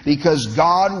you, because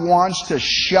God wants to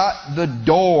shut the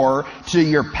door to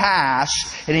your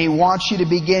past, and He wants you to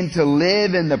begin to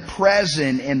live in the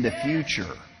present and the future.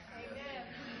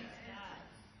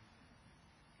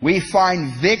 We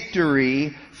find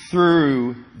victory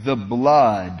through the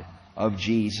blood of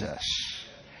Jesus.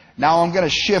 Now I'm going to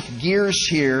shift gears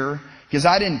here because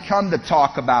I didn't come to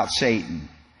talk about Satan.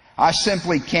 I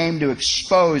simply came to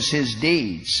expose his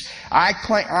deeds.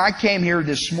 I came here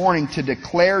this morning to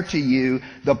declare to you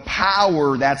the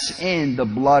power that's in the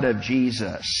blood of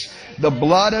Jesus. The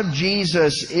blood of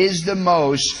Jesus is the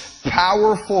most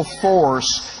powerful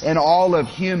force in all of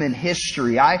human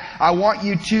history. I want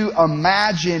you to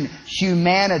imagine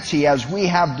humanity as we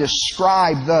have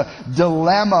described the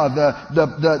dilemma,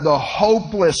 the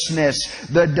hopelessness,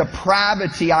 the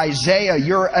depravity. Isaiah,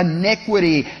 your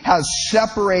iniquity has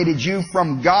separated you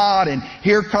from God, and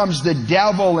here comes the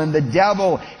devil, and the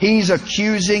devil, he's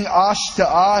accusing us to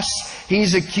us.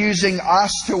 He's accusing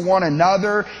us to one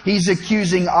another. He's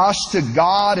accusing us to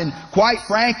God. And quite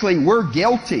frankly, we're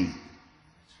guilty.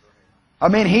 I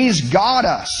mean, He's got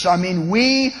us. I mean,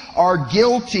 we are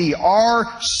guilty. Our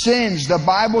sins, the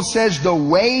Bible says the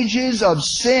wages of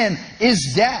sin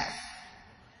is death.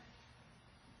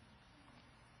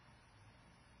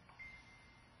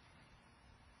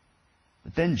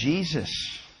 But then Jesus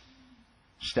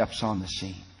steps on the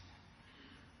scene.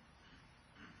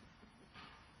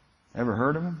 Ever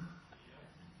heard of Him?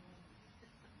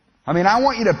 I mean, I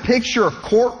want you to picture a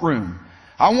courtroom.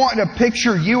 I want you to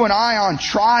picture you and I on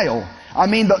trial. I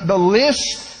mean, the list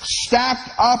stacked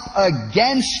up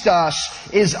against us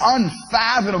is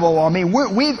unfathomable. I mean,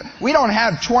 we don't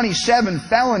have 27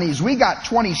 felonies. We got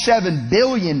 27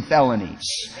 billion felonies.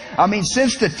 I mean,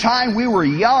 since the time we were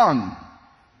young.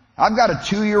 I've got a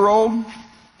 2-year-old.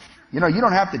 You know, you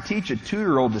don't have to teach a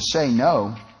 2-year-old to say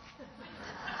no.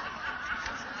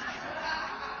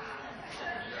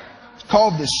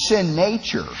 Called the sin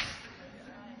nature.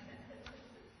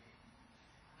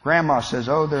 Grandma says,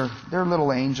 "Oh, they're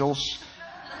little angels."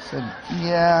 I said,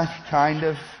 "Yeah, kind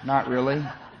of, not really.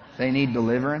 They need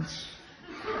deliverance."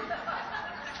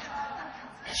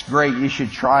 It's great. You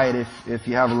should try it if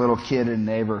you have a little kid and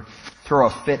they ever throw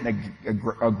a fit in a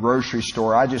grocery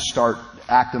store. I just start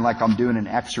acting like I'm doing an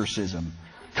exorcism.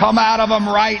 Come out of them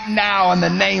right now in the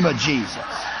name of Jesus.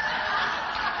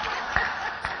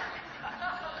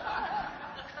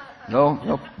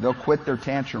 They'll quit their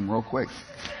tantrum real quick.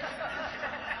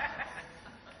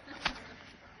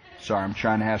 Sorry, I'm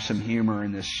trying to have some humor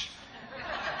in this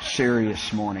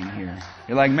serious morning here.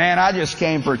 You're like, "Man, I just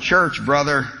came for church,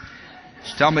 brother.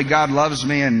 Just tell me God loves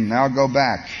me and I'll go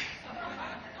back."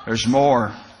 There's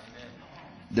more.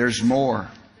 There's more.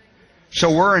 So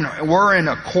we're in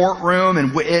a courtroom,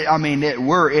 and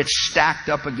it's stacked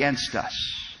up against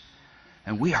us,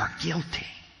 and we are guilty.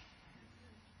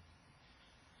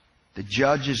 The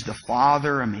judge is the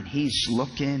Father. I mean, He's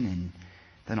looking, and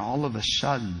then all of a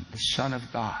sudden, the Son of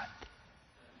God,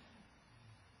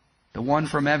 the one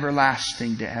from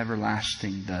everlasting to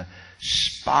everlasting, the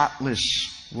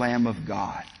spotless Lamb of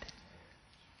God,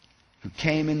 who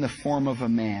came in the form of a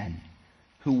man,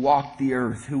 who walked the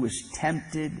earth, who was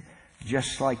tempted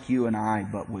just like you and I,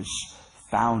 but was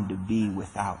found to be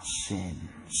without sin,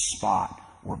 spot,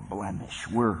 or blemish.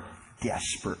 We're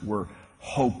desperate. We're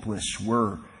hopeless.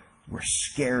 We're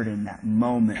scared in that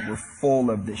moment. We're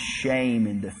full of the shame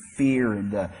and the fear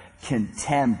and the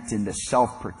contempt and the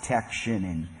self-protection.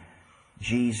 And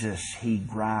Jesus, He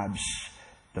grabs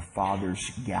the Father's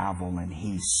gavel and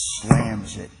He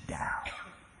slams it down.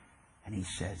 And He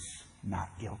says, "Not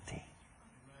guilty."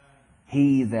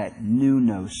 He that knew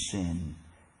no sin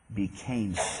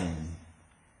became sin,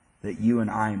 that you and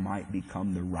I might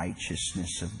become the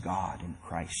righteousness of God in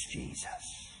Christ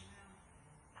Jesus.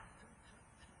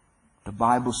 The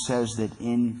Bible says that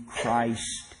in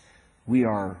Christ we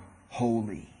are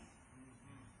holy.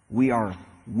 We are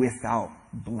without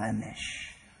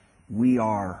blemish. We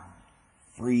are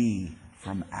free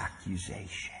from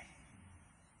accusation.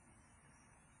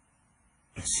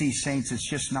 But see, saints, it's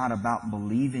just not about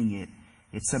believing it.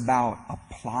 It's about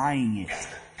applying it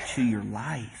to your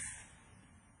life.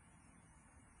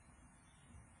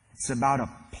 It's about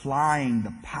applying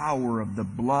the power of the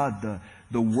blood,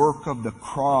 the work of the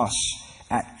cross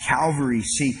at Calvary.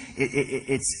 See,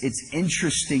 it's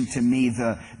interesting to me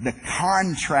the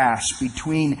contrast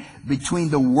between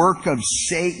the work of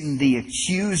Satan, the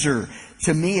accuser.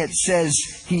 To me, it says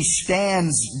he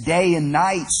stands day and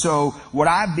night. So what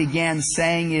I began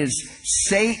saying is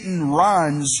Satan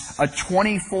runs a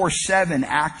 24/7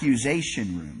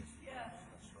 accusation room.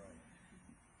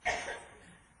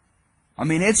 I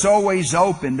mean, it's always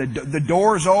open. The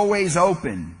door's always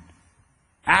open.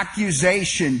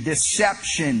 Accusation,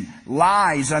 deception,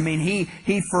 lies. I mean,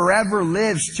 he forever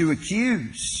lives to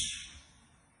accuse.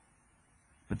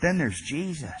 But then there's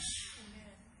Jesus.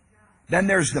 Then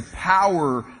there's the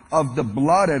power of the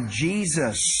blood of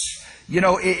Jesus. You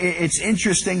know, it's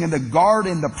interesting in the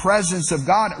garden, the presence of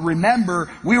God. Remember,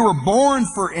 we were born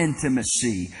for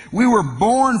intimacy. We were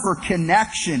born for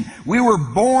connection. We were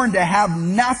born to have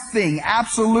nothing,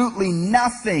 absolutely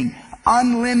nothing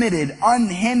unlimited,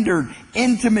 unhindered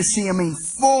intimacy. I mean,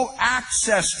 full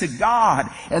access to God.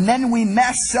 And then we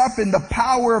mess up in the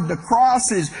power of the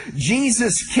crosses.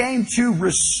 Jesus came to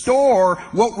restore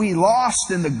what we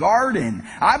lost in the garden.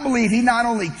 I believe He not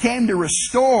only came to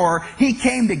restore, He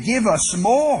came to give us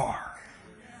more.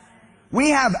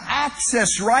 We have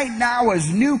access right now as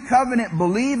New Covenant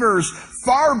believers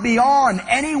far beyond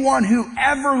anyone who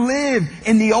ever lived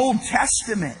in the Old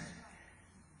Testament.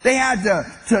 They had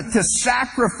to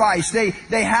sacrifice. They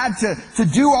had to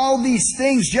do all these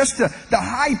things. Just the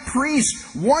high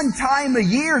priest, one time a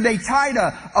year, they tied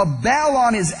a bell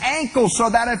on his ankle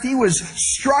so that if he was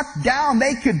struck down,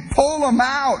 they could pull him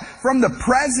out from the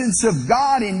presence of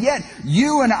God. And yet,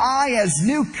 you and I, as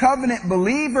New Covenant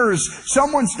believers,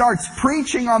 someone starts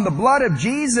preaching on the blood of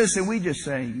Jesus, and we just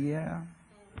say, yeah,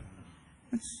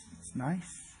 it's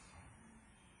nice.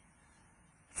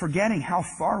 Forgetting how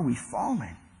far we've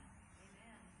fallen.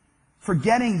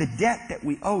 Forgetting the debt that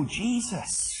we owe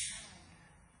Jesus.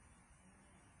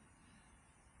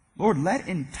 Lord, let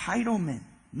entitlement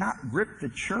not grip the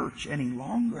church any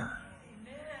longer.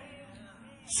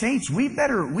 Saints, we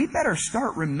better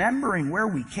start remembering where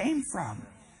we came from.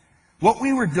 What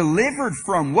we were delivered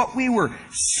from, what we were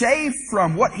saved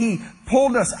from, what He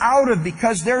pulled us out of,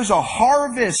 because there's a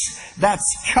harvest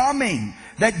that's coming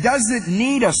that doesn't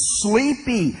need a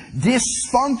sleepy,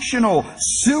 dysfunctional,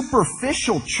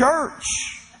 superficial church.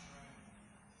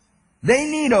 They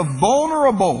need a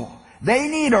vulnerable, they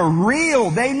need a real,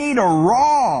 they need a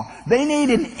raw, they need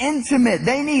an intimate,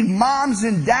 they need moms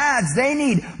and dads, they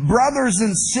need brothers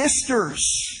and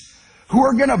sisters who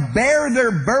are going to bear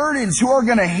their burdens, who are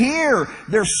going to hear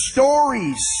their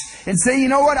stories and say, you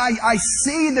know what, I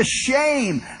see the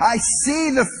shame, I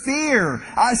see the fear,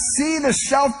 I see the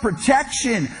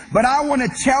self-protection, but I want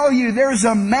to tell you there's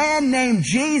a man named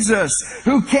Jesus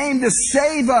who came to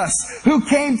save us, who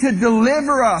came to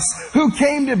deliver us, who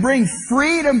came to bring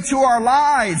freedom to our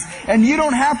lives, and you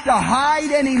don't have to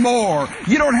hide anymore.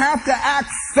 You don't have to act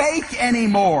fake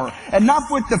anymore. Enough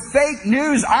with the fake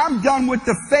news. I'm done with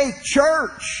the fake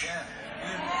church.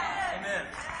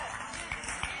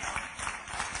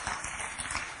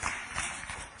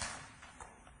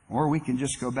 Or we can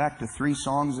just go back to 3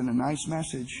 songs and a nice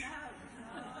message.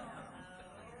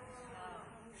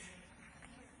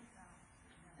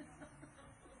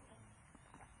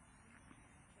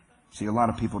 See, a lot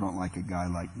of people don't like a guy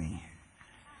like me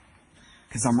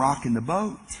because I'm rocking the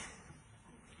boat.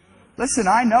 Listen,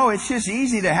 I know it's just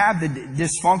easy to have the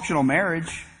dysfunctional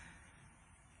marriage.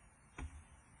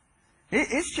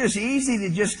 It's just easy to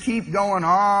just keep going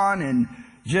on and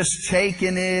just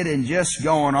taking it and just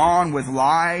going on with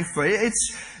life.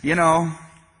 It's, oh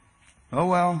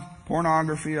well,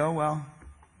 pornography, oh well.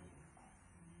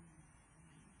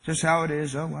 Just how it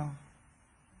is, oh well.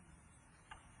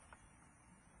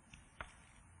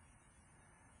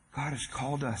 God has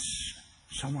called us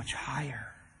so much higher.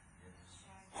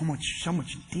 So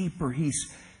much deeper.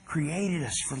 He's created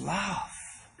us for love.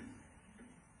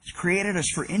 He's created us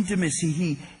for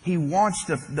intimacy. He wants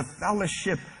the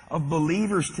fellowship of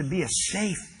believers to be a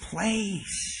safe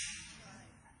place.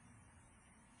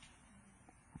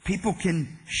 People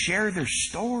can share their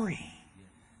story.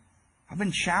 I've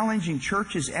been challenging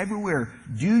churches everywhere.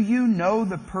 Do you know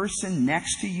the person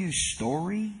next to you's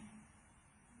story?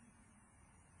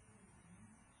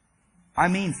 I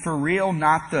mean, for real,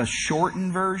 not the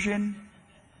shortened version.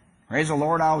 Praise the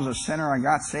Lord, I was a sinner, I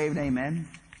got saved, amen.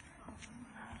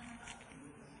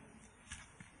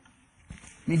 I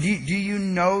mean, do you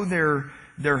know their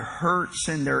hurts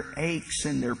and their aches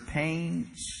and their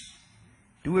pains?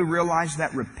 Do we realize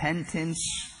that repentance,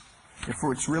 if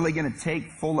it's really going to take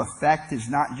full effect, is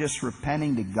not just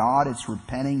repenting to God, it's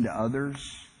repenting to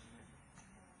others?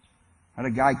 I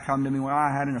had a guy come to me, well,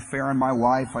 I had an affair on my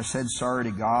wife. I said sorry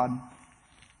to God.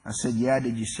 I said, yeah,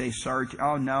 did you say sorry to...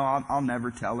 Oh, no, I'll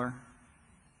never tell her.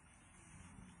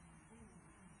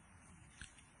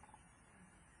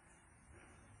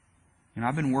 And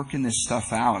I've been working this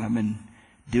stuff out. I've been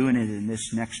doing it in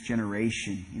this next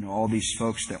generation. All these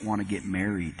folks that want to get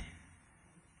married.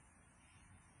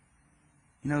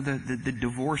 The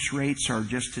divorce rates are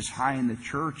just as high in the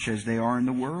church as they are in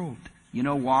the world. You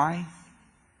know why?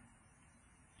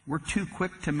 We're too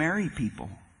quick to marry people.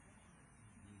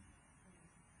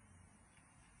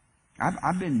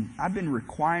 I've been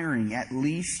requiring at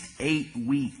least 8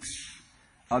 weeks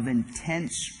of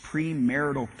intense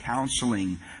premarital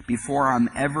counseling before I'm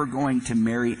ever going to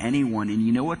marry anyone. And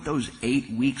you know what those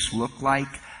 8 weeks look like?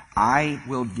 I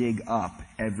will dig up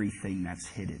everything that's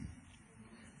hidden.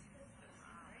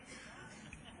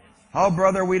 Oh,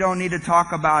 brother, we don't need to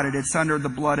talk about it. It's under the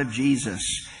blood of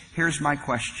Jesus. Here's my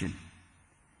question.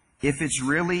 If it's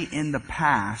really in the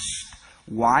past,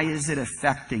 why is it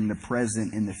affecting the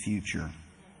present and the future?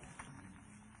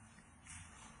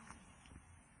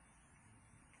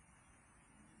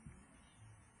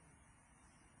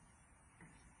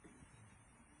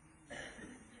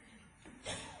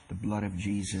 The blood of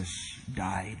Jesus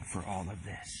died for all of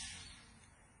this.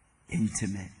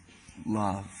 Intimate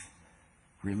love,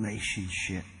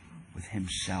 relationship with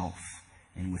Himself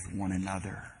and with one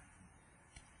another.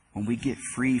 When we get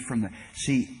free from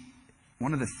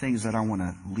one of the things that I want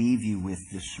to leave you with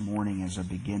this morning as I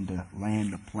begin to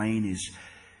land the plane is,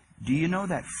 do you know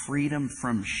that freedom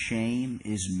from shame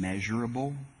is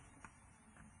measurable?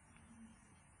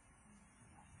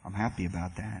 I'm happy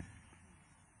about that.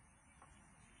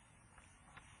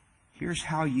 Here's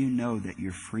how you know that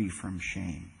you're free from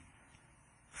shame.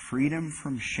 Freedom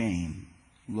from shame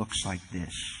looks like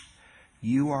this.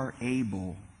 You are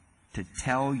able to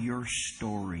tell your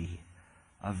story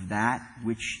of that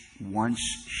which once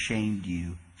shamed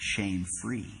you,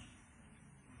 shame-free.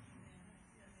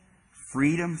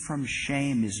 Freedom from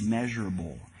shame is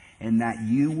measurable, and that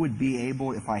you would be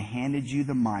able, if I handed you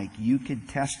the mic, you could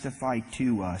testify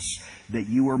to us that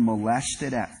you were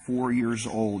molested at 4 years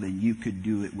old and you could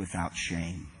do it without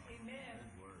shame. Amen.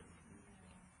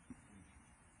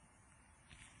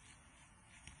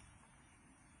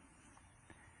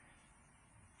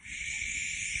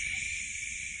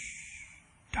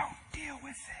 Don't deal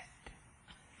with it.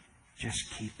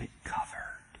 Just keep it covered.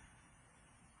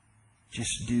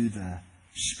 Just do the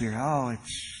Spirit. Oh,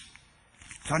 it's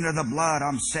under the blood.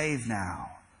 I'm saved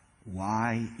now.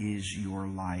 Why is your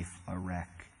life a wreck?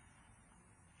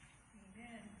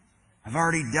 Amen. I've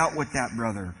already dealt with that,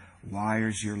 brother. Why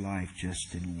is your life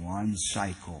just in one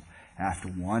cycle, after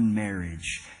one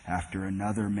marriage, after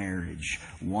another marriage,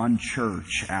 one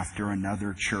church after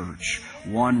another church,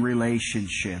 one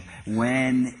relationship?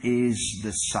 When is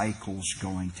the cycles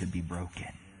going to be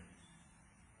broken?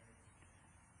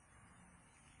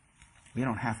 We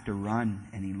don't have to run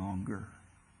any longer.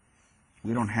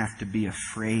 We don't have to be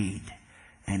afraid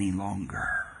any longer,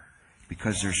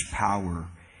 because there's power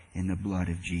in the blood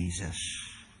of Jesus.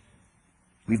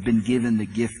 We've been given the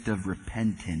gift of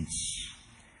repentance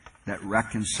that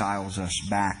reconciles us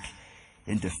back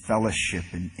into fellowship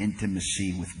and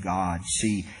intimacy with God.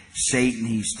 See, Satan,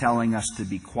 he's telling us to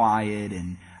be quiet.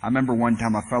 And I remember one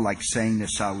time I felt like saying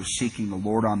this. I was seeking the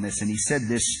Lord on this, and He said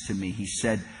this to me. He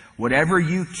said, whatever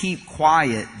you keep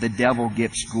quiet, the devil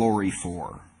gets glory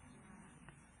for.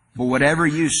 But whatever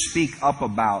you speak up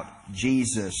about,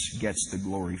 Jesus gets the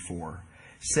glory for.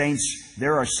 Saints,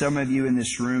 there are some of you in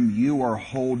this room, you are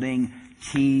holding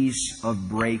keys of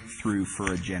breakthrough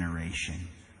for a generation.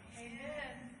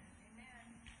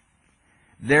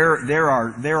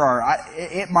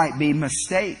 It might be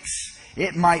mistakes.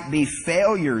 It might be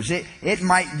failures. It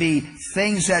might be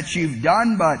things that you've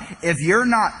done, but if you're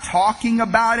not talking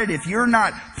about it, if you're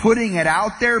not putting it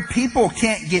out there, people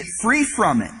can't get free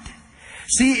from it.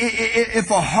 See, if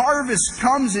a harvest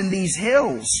comes in these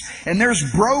hills and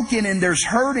there's broken and there's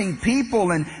hurting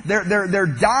people and they're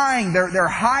dying, they're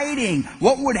hiding,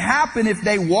 what would happen if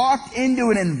they walked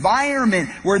into an environment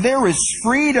where there was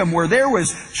freedom, where there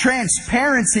was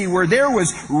transparency, where there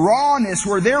was rawness,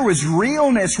 where there was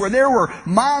realness, where there were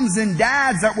moms and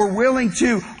dads that were willing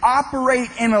to operate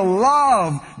in a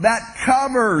love that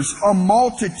covers a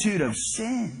multitude of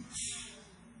sins?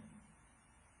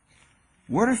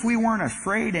 What if we weren't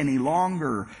afraid any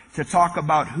longer to talk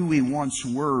about who we once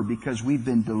were, because we've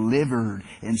been delivered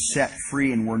and set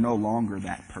free and we're no longer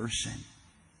that person?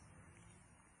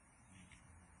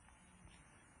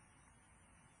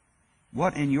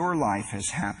 What in your life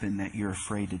has happened that you're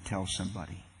afraid to tell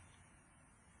somebody?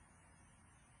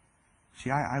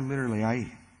 See, I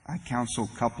counsel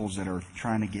couples that are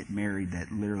trying to get married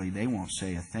that literally they won't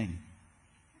say a thing.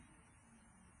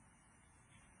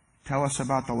 Tell us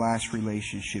about the last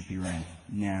relationship you were in.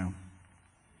 No.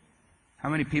 How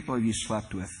many people have you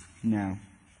slept with? No.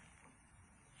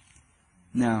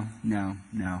 No.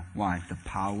 Why? The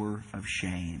power of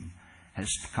shame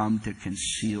has come to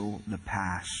conceal the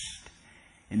past.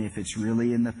 And if it's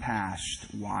really in the past,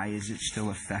 why is it still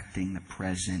affecting the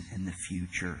present and the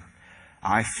future?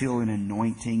 I feel an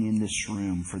anointing in this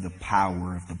room for the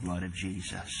power of the blood of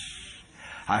Jesus.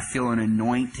 I feel an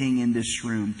anointing in this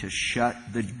room to shut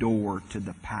the door to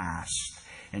the past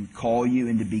and call you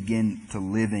into begin to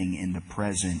living in the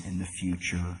present and the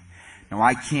future. Now,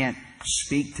 I can't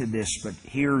speak to this, but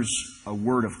here's a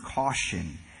word of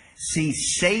caution. See,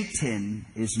 Satan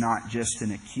is not just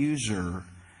an accuser,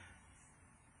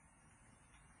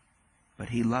 but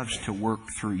he loves to work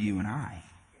through you and I.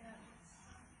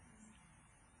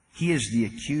 He is the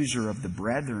accuser of the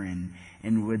brethren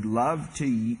and would love to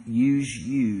use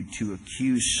you to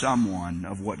accuse someone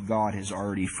of what God has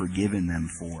already forgiven them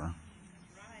for.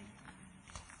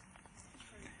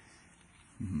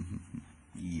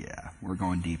 Yeah, we're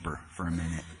going deeper for a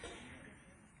minute.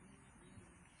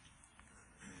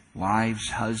 Wives,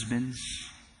 husbands,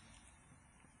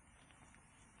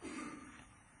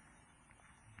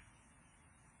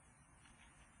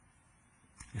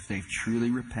 if they've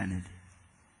truly repented,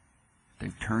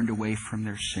 they've turned away from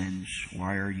their sins,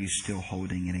 why are you still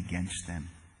holding it against them?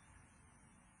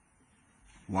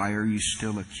 Why are you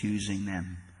still accusing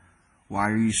them? Why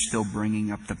are you still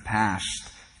bringing up the past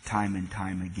time and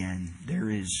time again? There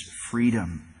is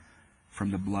freedom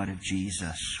from the blood of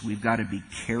Jesus. We've got to be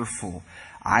careful.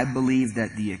 I believe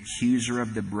that the accuser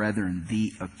of the brethren,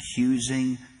 the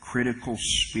accusing, critical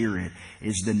spirit,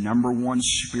 is the number one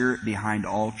spirit behind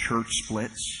all church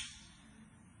splits.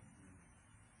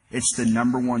 It's the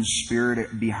number one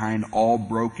spirit behind all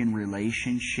broken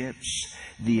relationships.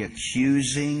 The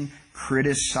accusing,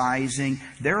 criticizing.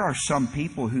 There are some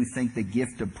people who think the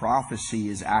gift of prophecy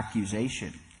is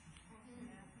accusation.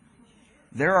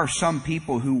 There are some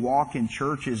people who walk in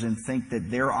churches and think that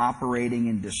they're operating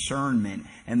in discernment,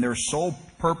 and their sole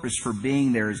purpose for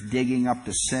being there is digging up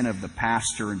the sin of the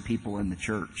pastor and people in the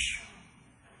church.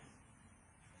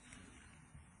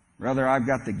 Brother, I've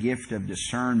got the gift of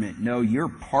discernment. No, you're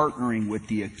partnering with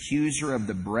the accuser of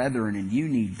the brethren, and you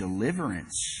need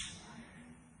deliverance.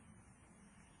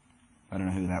 I don't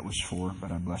know who that was for,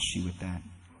 but I bless you with that.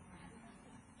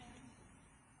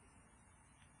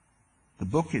 The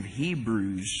book of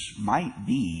Hebrews might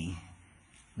be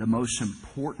the most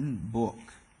important book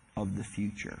of the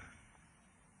future.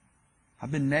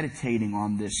 I've been meditating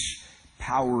on this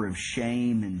power of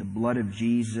shame and the blood of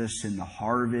Jesus and the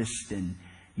harvest. And,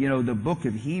 you know, the book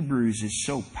of Hebrews is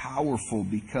so powerful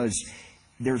because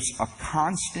there's a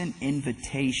constant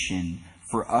invitation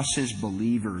for us as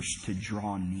believers to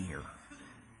draw near.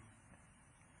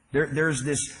 There's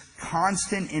this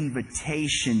constant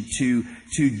invitation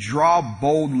to draw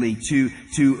boldly.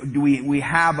 We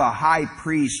have a high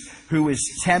priest who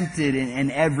is tempted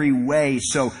in every way.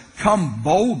 So come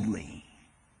boldly.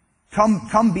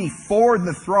 Come before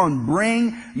the throne.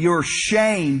 Bring your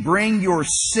shame. Bring your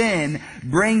sin.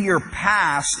 Bring your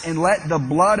past. And let the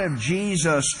blood of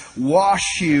Jesus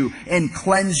wash you and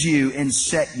cleanse you and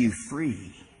set you free.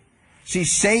 See,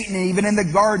 Satan, even in the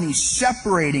garden, he's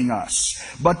separating us.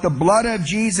 But the blood of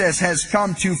Jesus has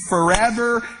come to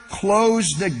forever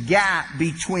close the gap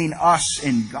between us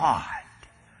and God.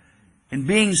 And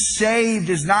being saved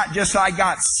is not just I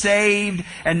got saved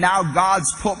and now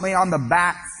God's put me on the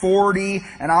back 40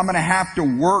 and I'm going to have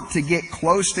to work to get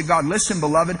close to God. Listen,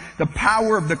 beloved, the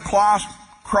power of the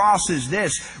cross is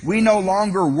this. We no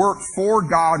longer work for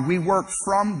God, we work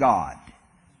from God.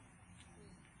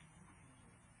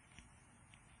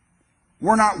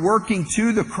 We're not working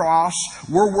to the cross,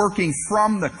 we're working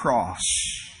from the cross.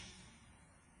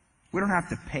 We don't have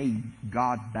to pay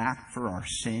God back for our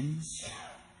sins.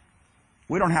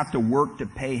 We don't have to work to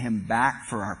pay Him back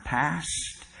for our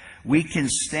past. We can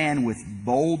stand with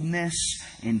boldness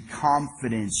and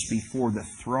confidence before the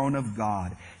throne of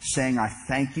God, saying, I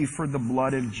thank you for the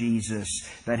blood of Jesus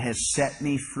that has set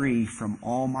me free from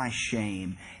all my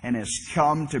shame and has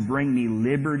come to bring me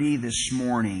liberty this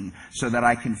morning so that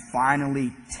I can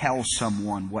finally tell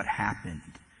someone what happened.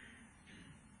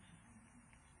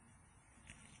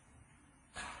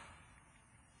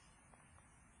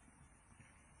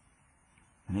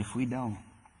 And if we don't,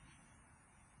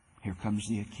 here comes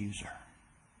the accuser.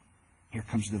 Here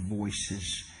comes the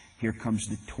voices. Here comes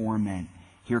the torment.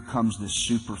 Here comes the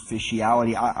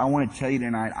superficiality. I want to tell you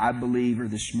tonight, I believe, or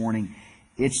this morning,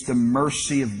 it's the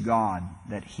mercy of God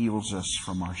that heals us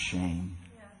from our shame.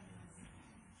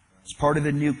 It's part of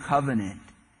the new covenant.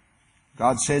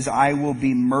 God says, I will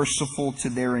be merciful to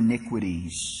their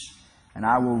iniquities, and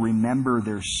I will remember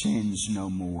their sins no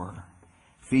more.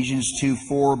 Ephesians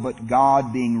 2:4, but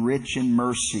God, being rich in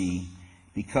mercy,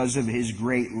 because of His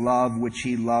great love which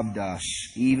He loved us,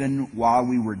 even while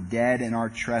we were dead in our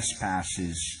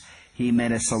trespasses, He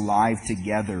made us alive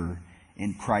together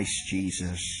in Christ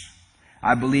Jesus.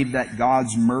 I believe that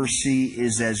God's mercy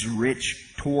is as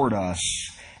rich toward us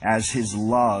as His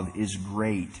love is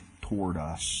great toward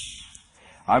us.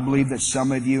 I believe that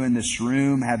some of you in this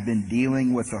room have been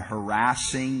dealing with a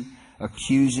harassing,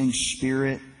 accusing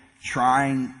spirit,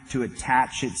 trying to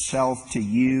attach itself to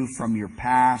you from your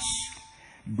past,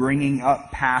 bringing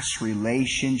up past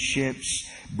relationships,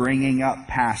 bringing up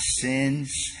past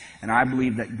sins. And I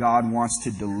believe that God wants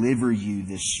to deliver you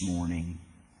this morning.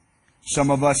 Some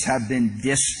of us have been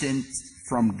distant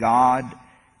from God,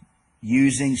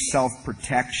 using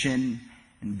self-protection,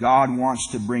 and God wants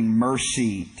to bring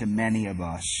mercy to many of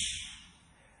us.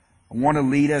 I want to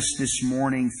lead us this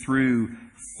morning through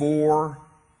 4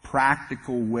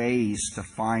 practical ways to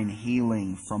find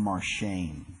healing from our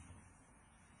shame.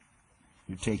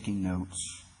 You're taking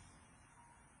notes.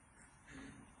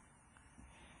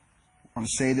 I want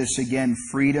to say this again.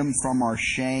 Freedom from our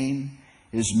shame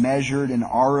is measured in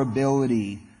our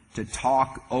ability to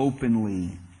talk openly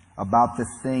about the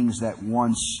things that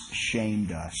once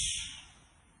shamed us.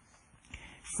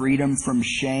 Freedom from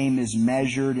shame is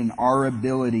measured in our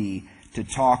ability to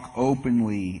talk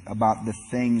openly about the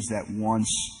things that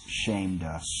once shamed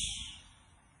us.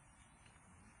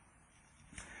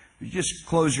 You just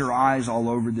close your eyes all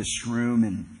over this room,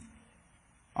 and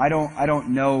I don't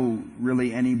know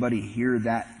really anybody here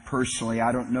that personally.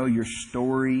 I don't know your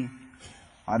story.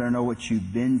 I don't know what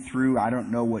you've been through. I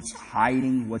don't know what's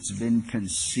hiding, what's been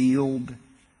concealed.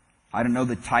 I don't know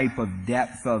the type of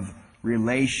depth of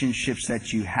relationships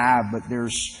that you have, but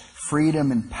there's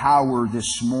freedom and power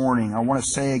this morning. I want to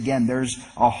say again, there's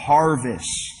a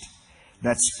harvest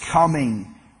that's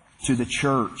coming to the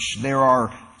church. There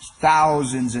are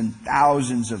thousands and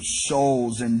thousands of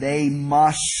souls, and they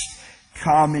must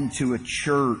come into a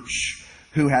church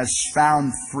who has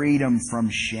found freedom from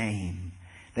shame.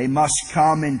 They must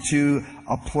come into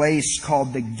a place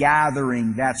called the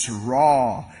gathering that's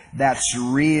raw, that's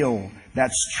real,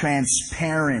 that's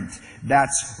transparent,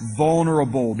 that's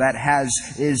vulnerable, that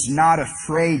is not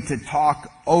afraid to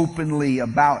talk openly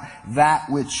about that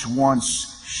which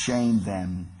once shamed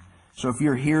them. So if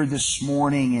you're here this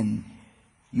morning and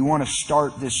you want to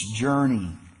start this journey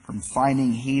from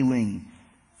finding healing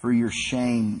for your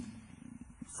shame,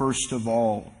 first of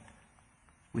all,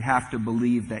 we have to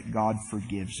believe that God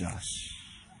forgives us.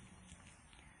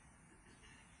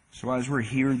 So as we're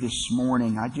here this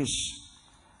morning, I just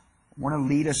want to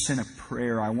lead us in a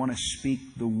prayer. I want to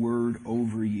speak the word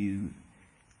over you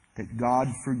that God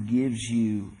forgives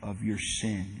you of your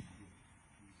sin.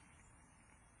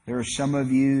 There are some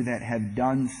of you that have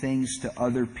done things to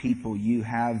other people. You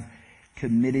have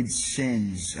committed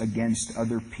sins against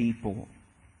other people.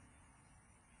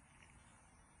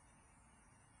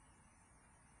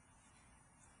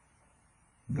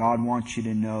 God wants you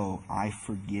to know, I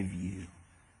forgive you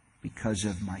because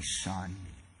of my Son.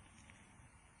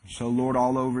 So Lord,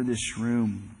 all over this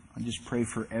room, I just pray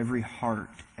for every heart,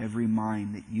 every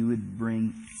mind, that you would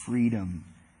bring freedom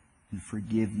and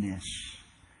forgiveness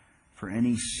for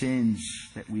any sins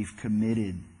that we've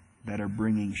committed that are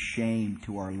bringing shame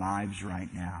to our lives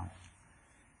right now.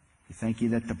 We thank you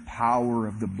that the power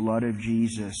of the blood of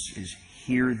Jesus is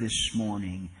here this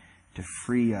morning to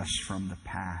free us from the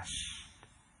past.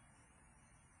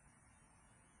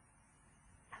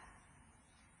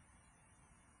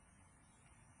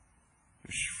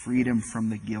 There's freedom from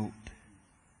the guilt.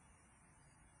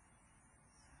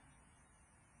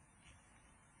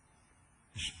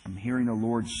 I'm hearing the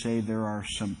Lord say there are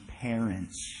some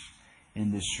parents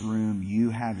in this room. You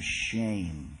have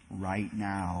shame right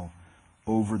now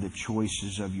over the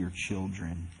choices of your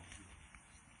children.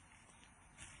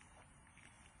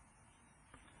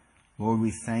 Lord,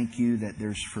 we thank you that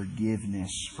there's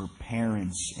forgiveness for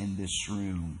parents in this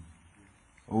room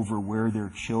over where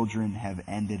their children have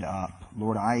ended up.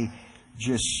 Lord, I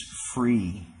just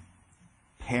free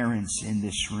parents in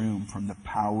this room from the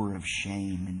power of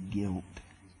shame and guilt.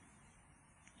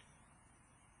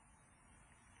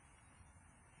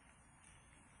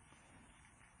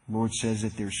 The Lord says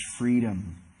that there's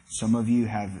freedom. Some of you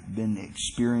have been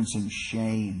experiencing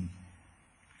shame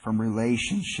from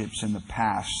relationships in the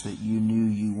past that you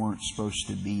knew you weren't supposed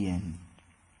to be in.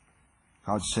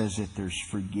 God says that there's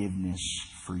forgiveness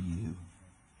for you.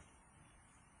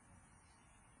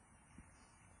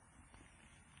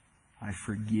 I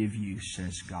forgive you,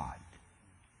 says God.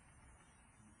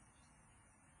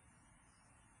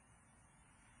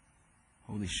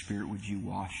 Holy Spirit, would you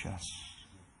wash us?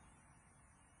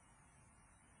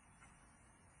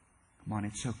 Come on,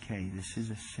 it's okay. This is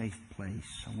a safe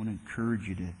place. I want to encourage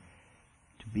you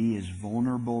to be as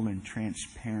vulnerable and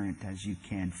transparent as you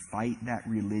can. Fight that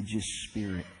religious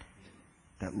spirit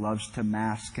that loves to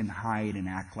mask and hide and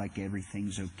act like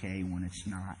everything's okay when it's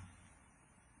not.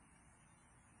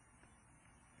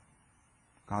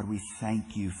 God, we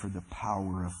thank you for the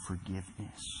power of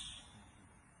forgiveness.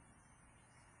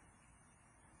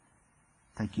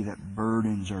 Thank you that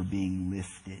burdens are being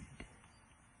lifted.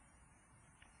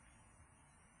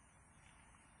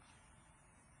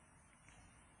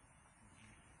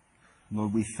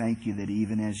 Lord, we thank you that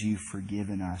even as you've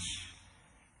forgiven us,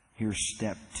 here's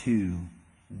step 2,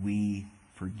 we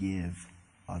forgive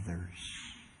others.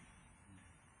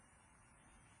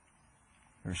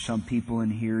 There are some people in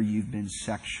here, you've been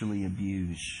sexually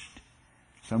abused.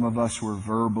 Some of us were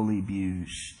verbally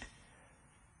abused.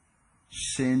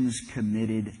 Sins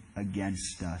committed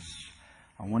against us.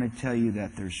 I want to tell you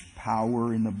that there's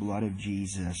power in the blood of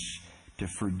Jesus to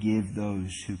forgive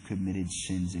those who committed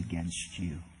sins against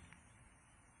you.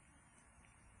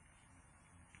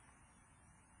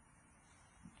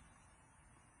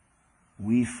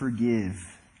 We forgive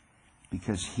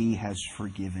because He has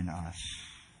forgiven us.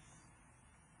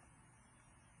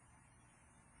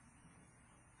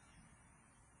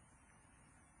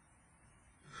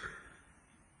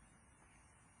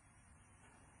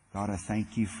 God, I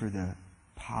thank You for the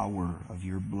power of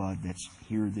Your blood that's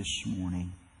here this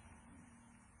morning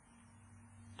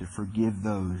to forgive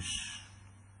those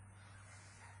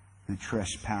who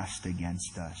trespassed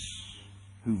against us,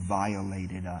 who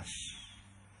violated us,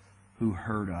 who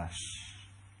hurt us.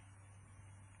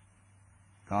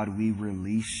 God, we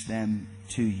release them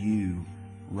to You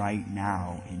right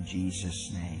now in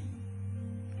Jesus' name.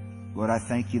 Lord, I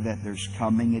thank You that there's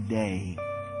coming a day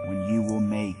when You will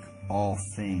make all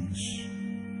things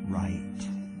right.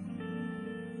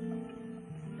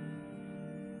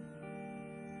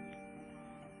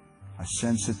 I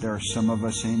sense that there are some of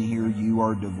us in here, you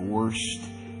are divorced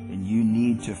and you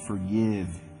need to forgive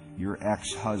your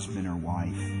ex-husband or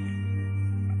wife.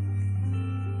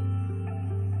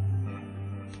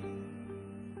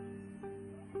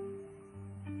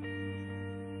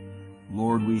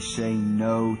 Lord, we say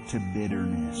no to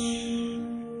bitterness.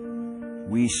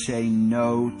 We say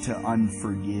no to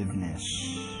unforgiveness.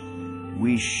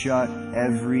 We shut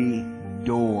every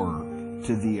door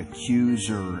to the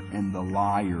accuser and the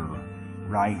liar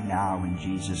right now in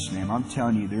Jesus' name. I'm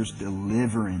telling you, there's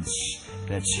deliverance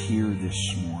that's here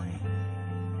this morning.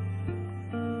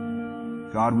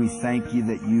 God, we thank You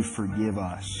that You forgive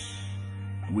us.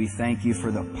 We thank You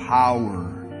for the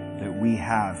power that we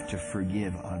have to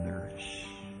forgive others.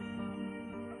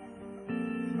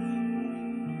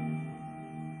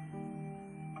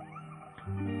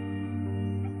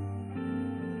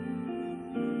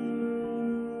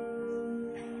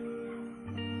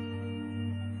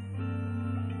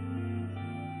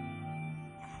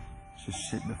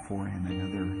 Just sit before Him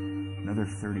another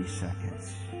 30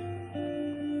 seconds.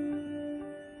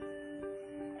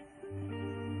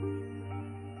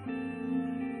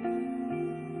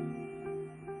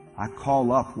 I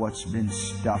call up what's been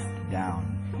stuffed down.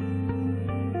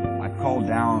 I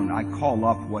call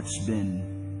up what's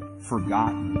been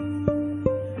forgotten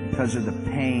because of the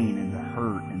pain and the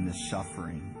hurt and the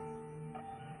suffering.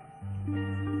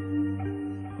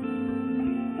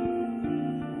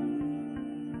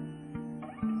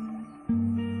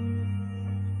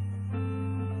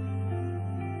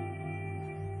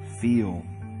 Feel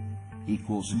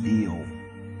equals deal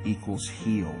equals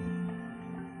heal.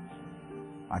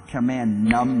 I command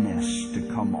numbness to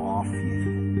come off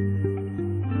you.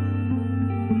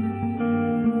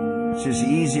 It's just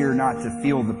easier not to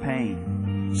feel the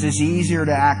pain. It's just easier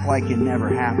to act like it never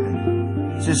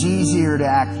happened. It's just easier to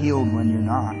act healed when you're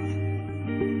not.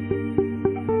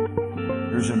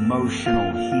 There's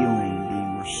emotional healing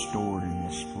being restored in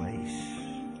this place.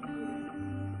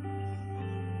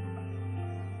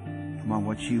 Come on,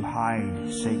 what you hide,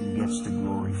 Satan gets the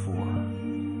glory for.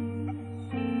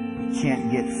 You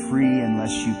can't get free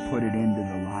unless you put it into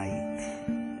the light.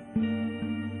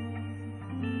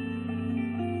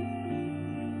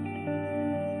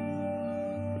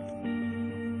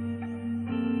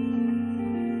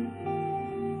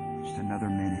 Just another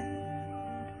minute.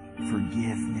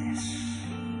 Forgiveness.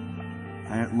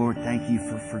 Lord, thank You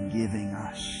for forgiving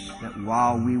us. That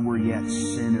while we were yet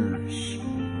sinners,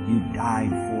 You died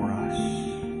for us.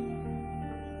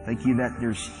 Thank You that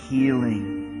there's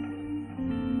healing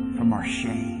from our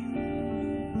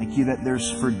shame. Thank You that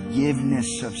there's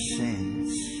forgiveness of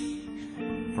sins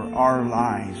for our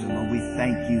lives. And Lord, we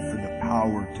thank You for the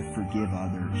power to forgive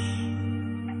others,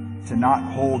 to not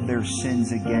hold their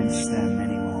sins against them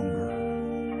any longer.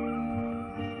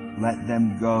 Let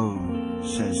them go,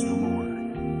 says the Lord.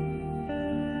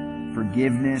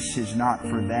 Forgiveness is not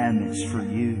for them, it's for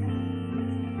you.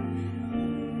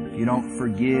 If you don't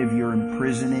forgive, you're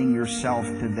imprisoning yourself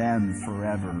to them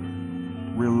forever.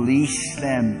 Release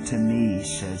them to Me,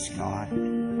 says God.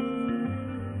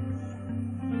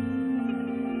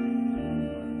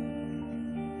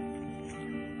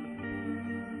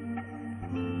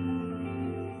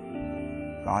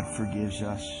 God forgives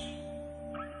us.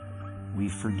 We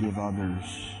forgive others.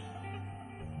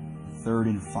 Third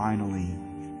and finally,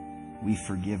 we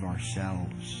forgive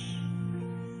ourselves.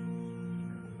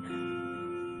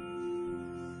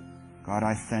 God,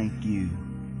 I thank you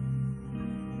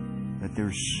that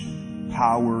there's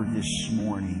power this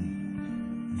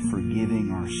morning in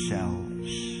forgiving ourselves.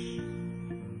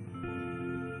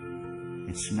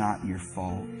 It's not your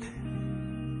fault.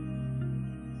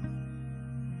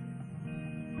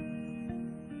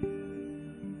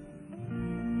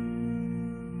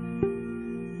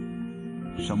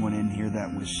 Someone in here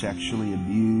that was sexually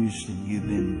abused and you've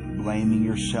been blaming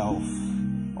yourself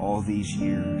all these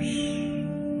years.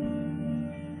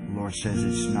 The Lord says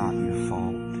it's not your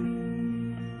fault.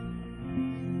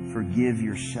 Forgive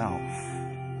yourself.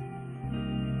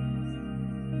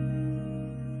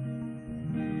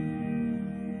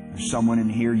 There's someone in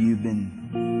here, you've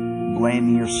been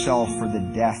blaming yourself for the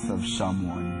death of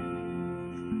someone.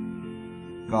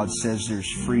 God says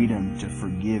there's freedom to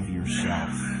forgive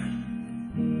yourself.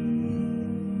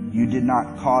 You did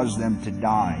not cause them to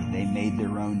die. They made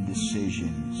their own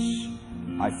decisions.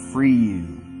 I free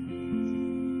you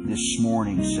this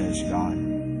morning, says God.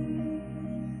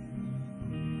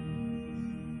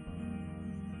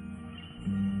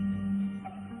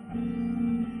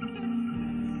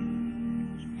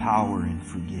 There's power in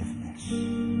forgiveness.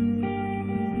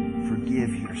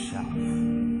 Forgive yourself.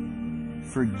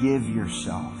 Forgive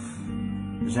yourself.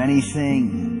 If there's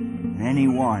anything and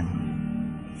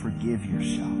anyone, forgive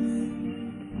yourself.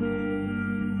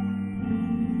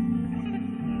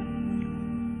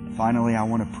 Finally, I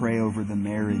want to pray over the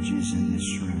marriages in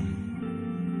this room.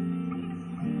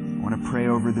 I want to pray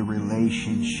over the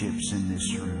relationships in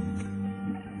this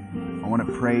room. I want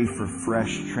to pray for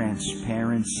fresh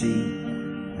transparency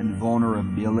and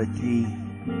vulnerability.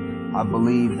 I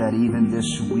believe that even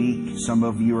this week, some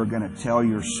of you are going to tell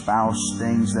your spouse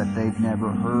things that they've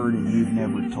never heard and you've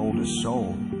never told a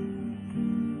soul.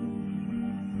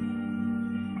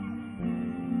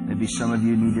 Maybe some of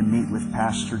you need to meet with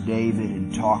Pastor David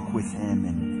and talk with him.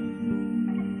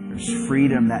 And there's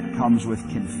freedom that comes with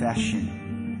confession.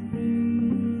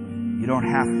 You don't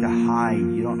have to hide.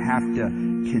 You don't have to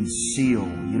conceal.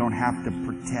 You don't have to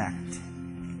protect.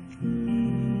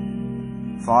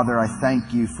 Father, I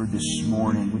thank you for this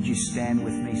morning. Would you stand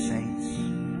with me,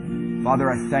 saints?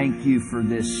 Father, I thank you for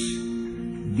this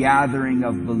gathering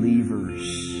of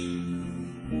believers.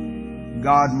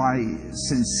 God, my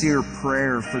sincere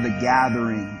prayer for the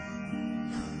gathering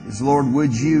is, Lord,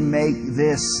 would you make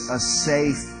this a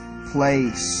safe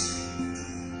place?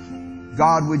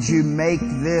 God, would you make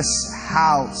this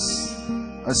house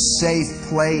a safe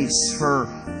place for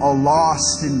a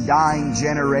lost and dying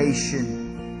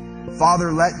generation?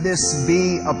 Father, let this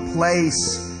be a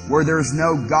place where there's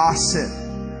no gossip.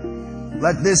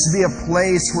 Let this be a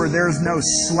place where there's no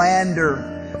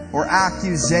slander or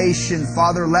accusation.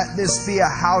 Father, let this be a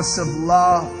house of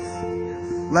love.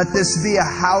 Let this be a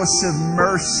house of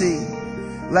mercy.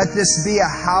 Let this be a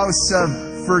house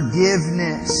of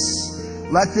forgiveness.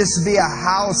 Let this be a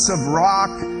house of rock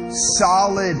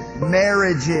solid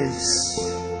marriages.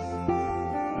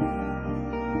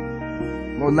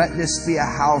 Lord, let this be a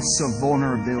house of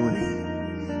vulnerability.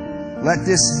 Let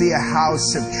this be a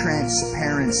house of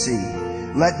transparency.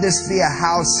 Let this be a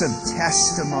house of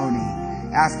testimony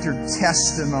after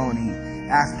testimony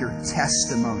after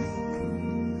testimony.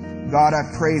 God, I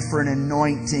pray for an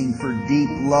anointing for deep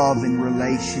love and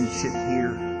relationship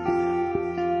here,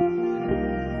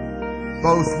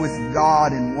 both with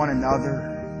God and one another.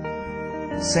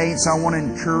 Saints, I want to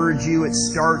encourage you, it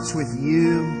starts with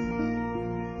you.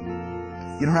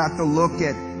 You don't have to look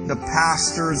at the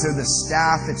pastors or the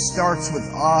staff. It starts with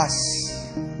us.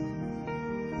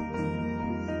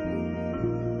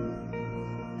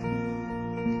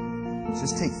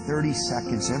 Just take 30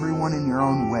 seconds, everyone in your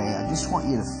own way. I just want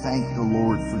you to thank the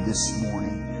Lord for this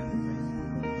morning.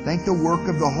 Thank the work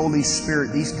of the Holy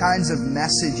Spirit. These kinds of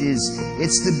messages,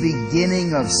 it's the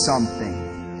beginning of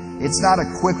something. It's not a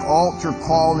quick altar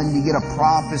call and you get a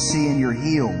prophecy and you're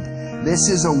healed. This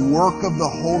is a work of the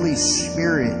Holy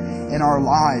Spirit in our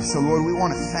lives. So Lord, we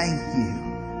want to thank you.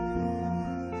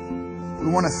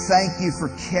 We want to thank you for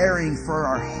caring for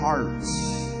our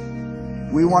hearts.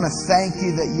 We want to thank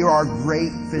you that you're our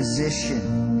great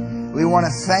physician. We want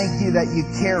to thank you that you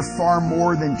care far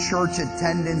more than church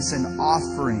attendance and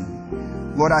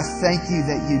offering. Lord, I thank you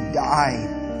that you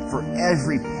died for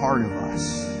every part of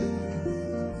us.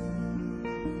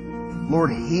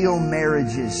 Lord, heal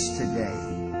marriages today.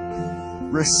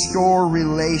 Restore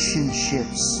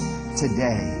relationships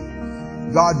today.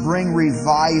 God, bring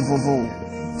revival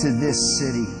to this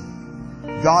city.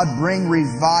 God, bring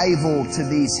revival to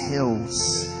these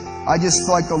hills. I just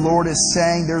feel like the Lord is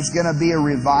saying there's going to be a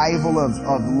revival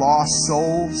of lost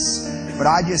souls. But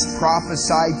I just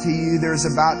prophesy to you, there's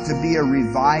about to be a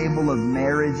revival of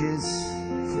marriages.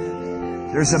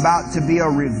 There's about to be a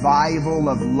revival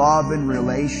of love and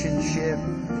relationship.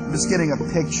 I'm just getting a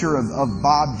picture of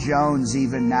Bob Jones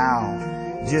even now,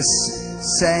 just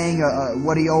saying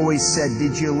what he always said,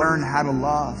 did you learn how to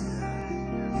love?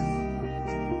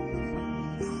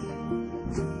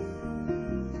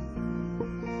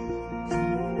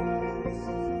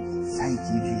 Thank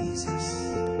you, Jesus.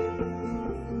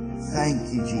 Thank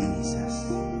you, Jesus.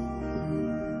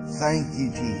 Thank you,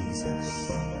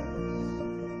 Jesus.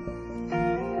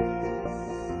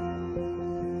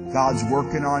 God's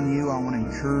working on you. I want to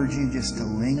encourage you just to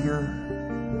linger,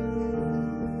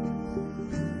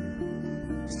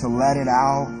 just to let it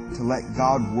out, to let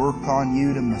God work on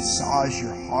you, to massage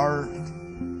your heart.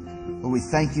 But we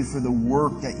thank you for the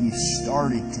work that you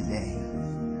started today.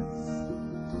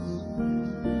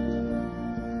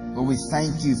 But we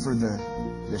thank you for the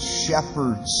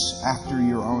shepherds after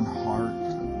your own heart.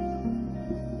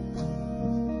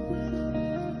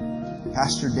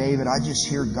 Pastor David, I just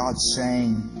hear God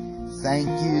saying, thank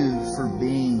you for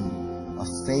being a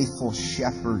faithful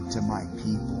shepherd to my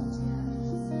people.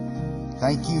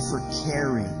 Thank you for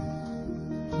caring.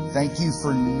 Thank you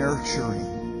for nurturing.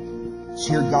 I just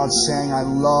hear God saying, I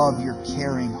love your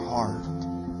caring heart.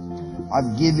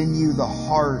 I've given you the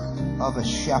heart of a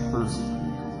shepherd.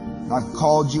 I've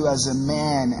called you as a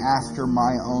man after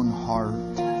my own heart.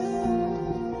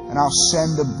 And I'll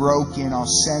send the broken, I'll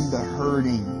send the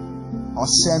hurting, I'll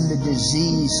send the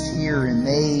diseased here, and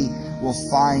they will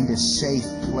find a safe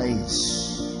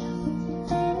place.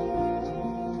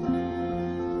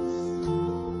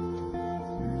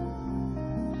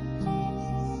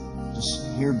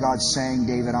 Just hear God saying,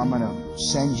 David, I'm going to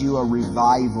send you a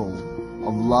revival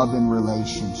of love and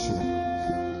relationship.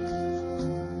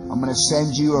 I'm going to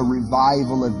send you a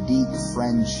revival of deep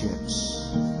friendships.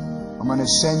 I'm going to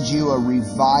send you a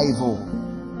revival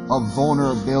of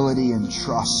vulnerability and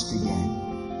trust again.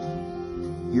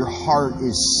 Your heart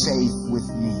is safe with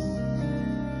me.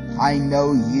 I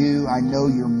know you. I know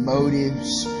your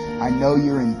motives. I know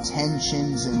your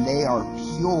intentions, and they are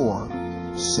pure,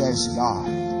 says God.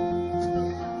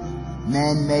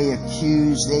 Men may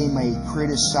accuse, they may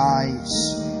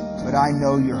criticize, but I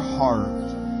know your heart,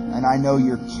 and I know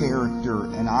your character,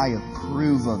 and I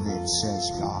approve of it,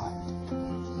 says God.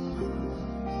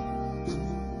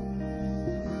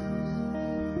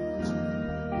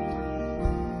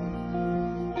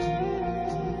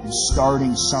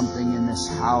 Starting something in this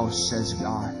house, says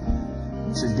God.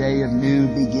 It's a day of new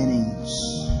beginnings,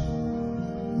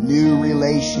 new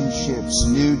relationships,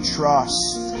 new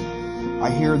trust. I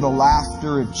hear the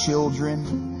laughter of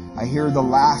children. I hear the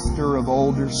laughter of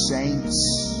older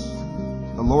saints.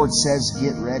 The Lord says,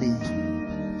 get ready.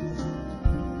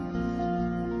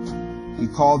 You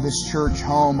call this church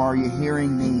home. Are you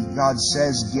hearing me? God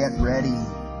says, get ready.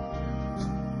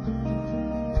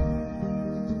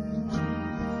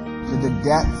 To the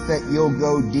depth that you'll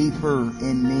go deeper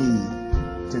in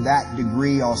me, to that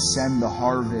degree I'll send the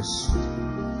harvest.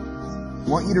 I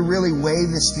want you to really weigh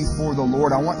this before the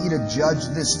Lord. I want you to judge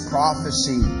this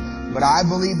prophecy. But I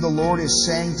believe the Lord is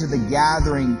saying to the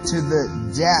gathering, to the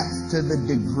depth, to the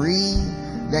degree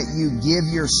that you give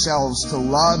yourselves to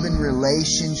love and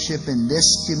relationship in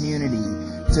this community,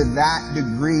 to that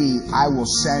degree I will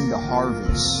send a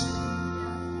harvest.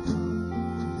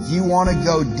 If you want to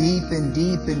go deep and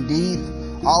deep and deep,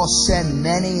 I'll send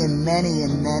many and many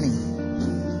and many.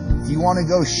 If you want to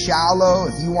go shallow,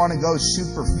 if you want to go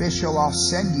superficial, I'll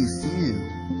send you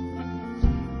few.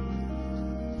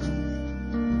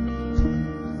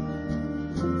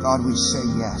 God, we say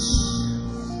yes.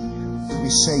 We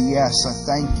say yes. I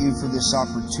thank you for this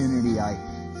opportunity. I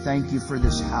thank you for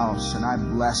this house, and I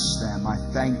bless them. I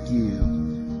thank you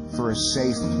for a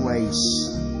safe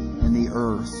place in the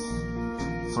earth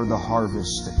for the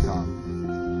harvest to come.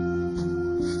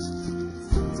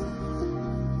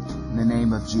 In the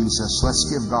name of Jesus, let's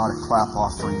give God a clap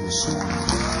offering this morning.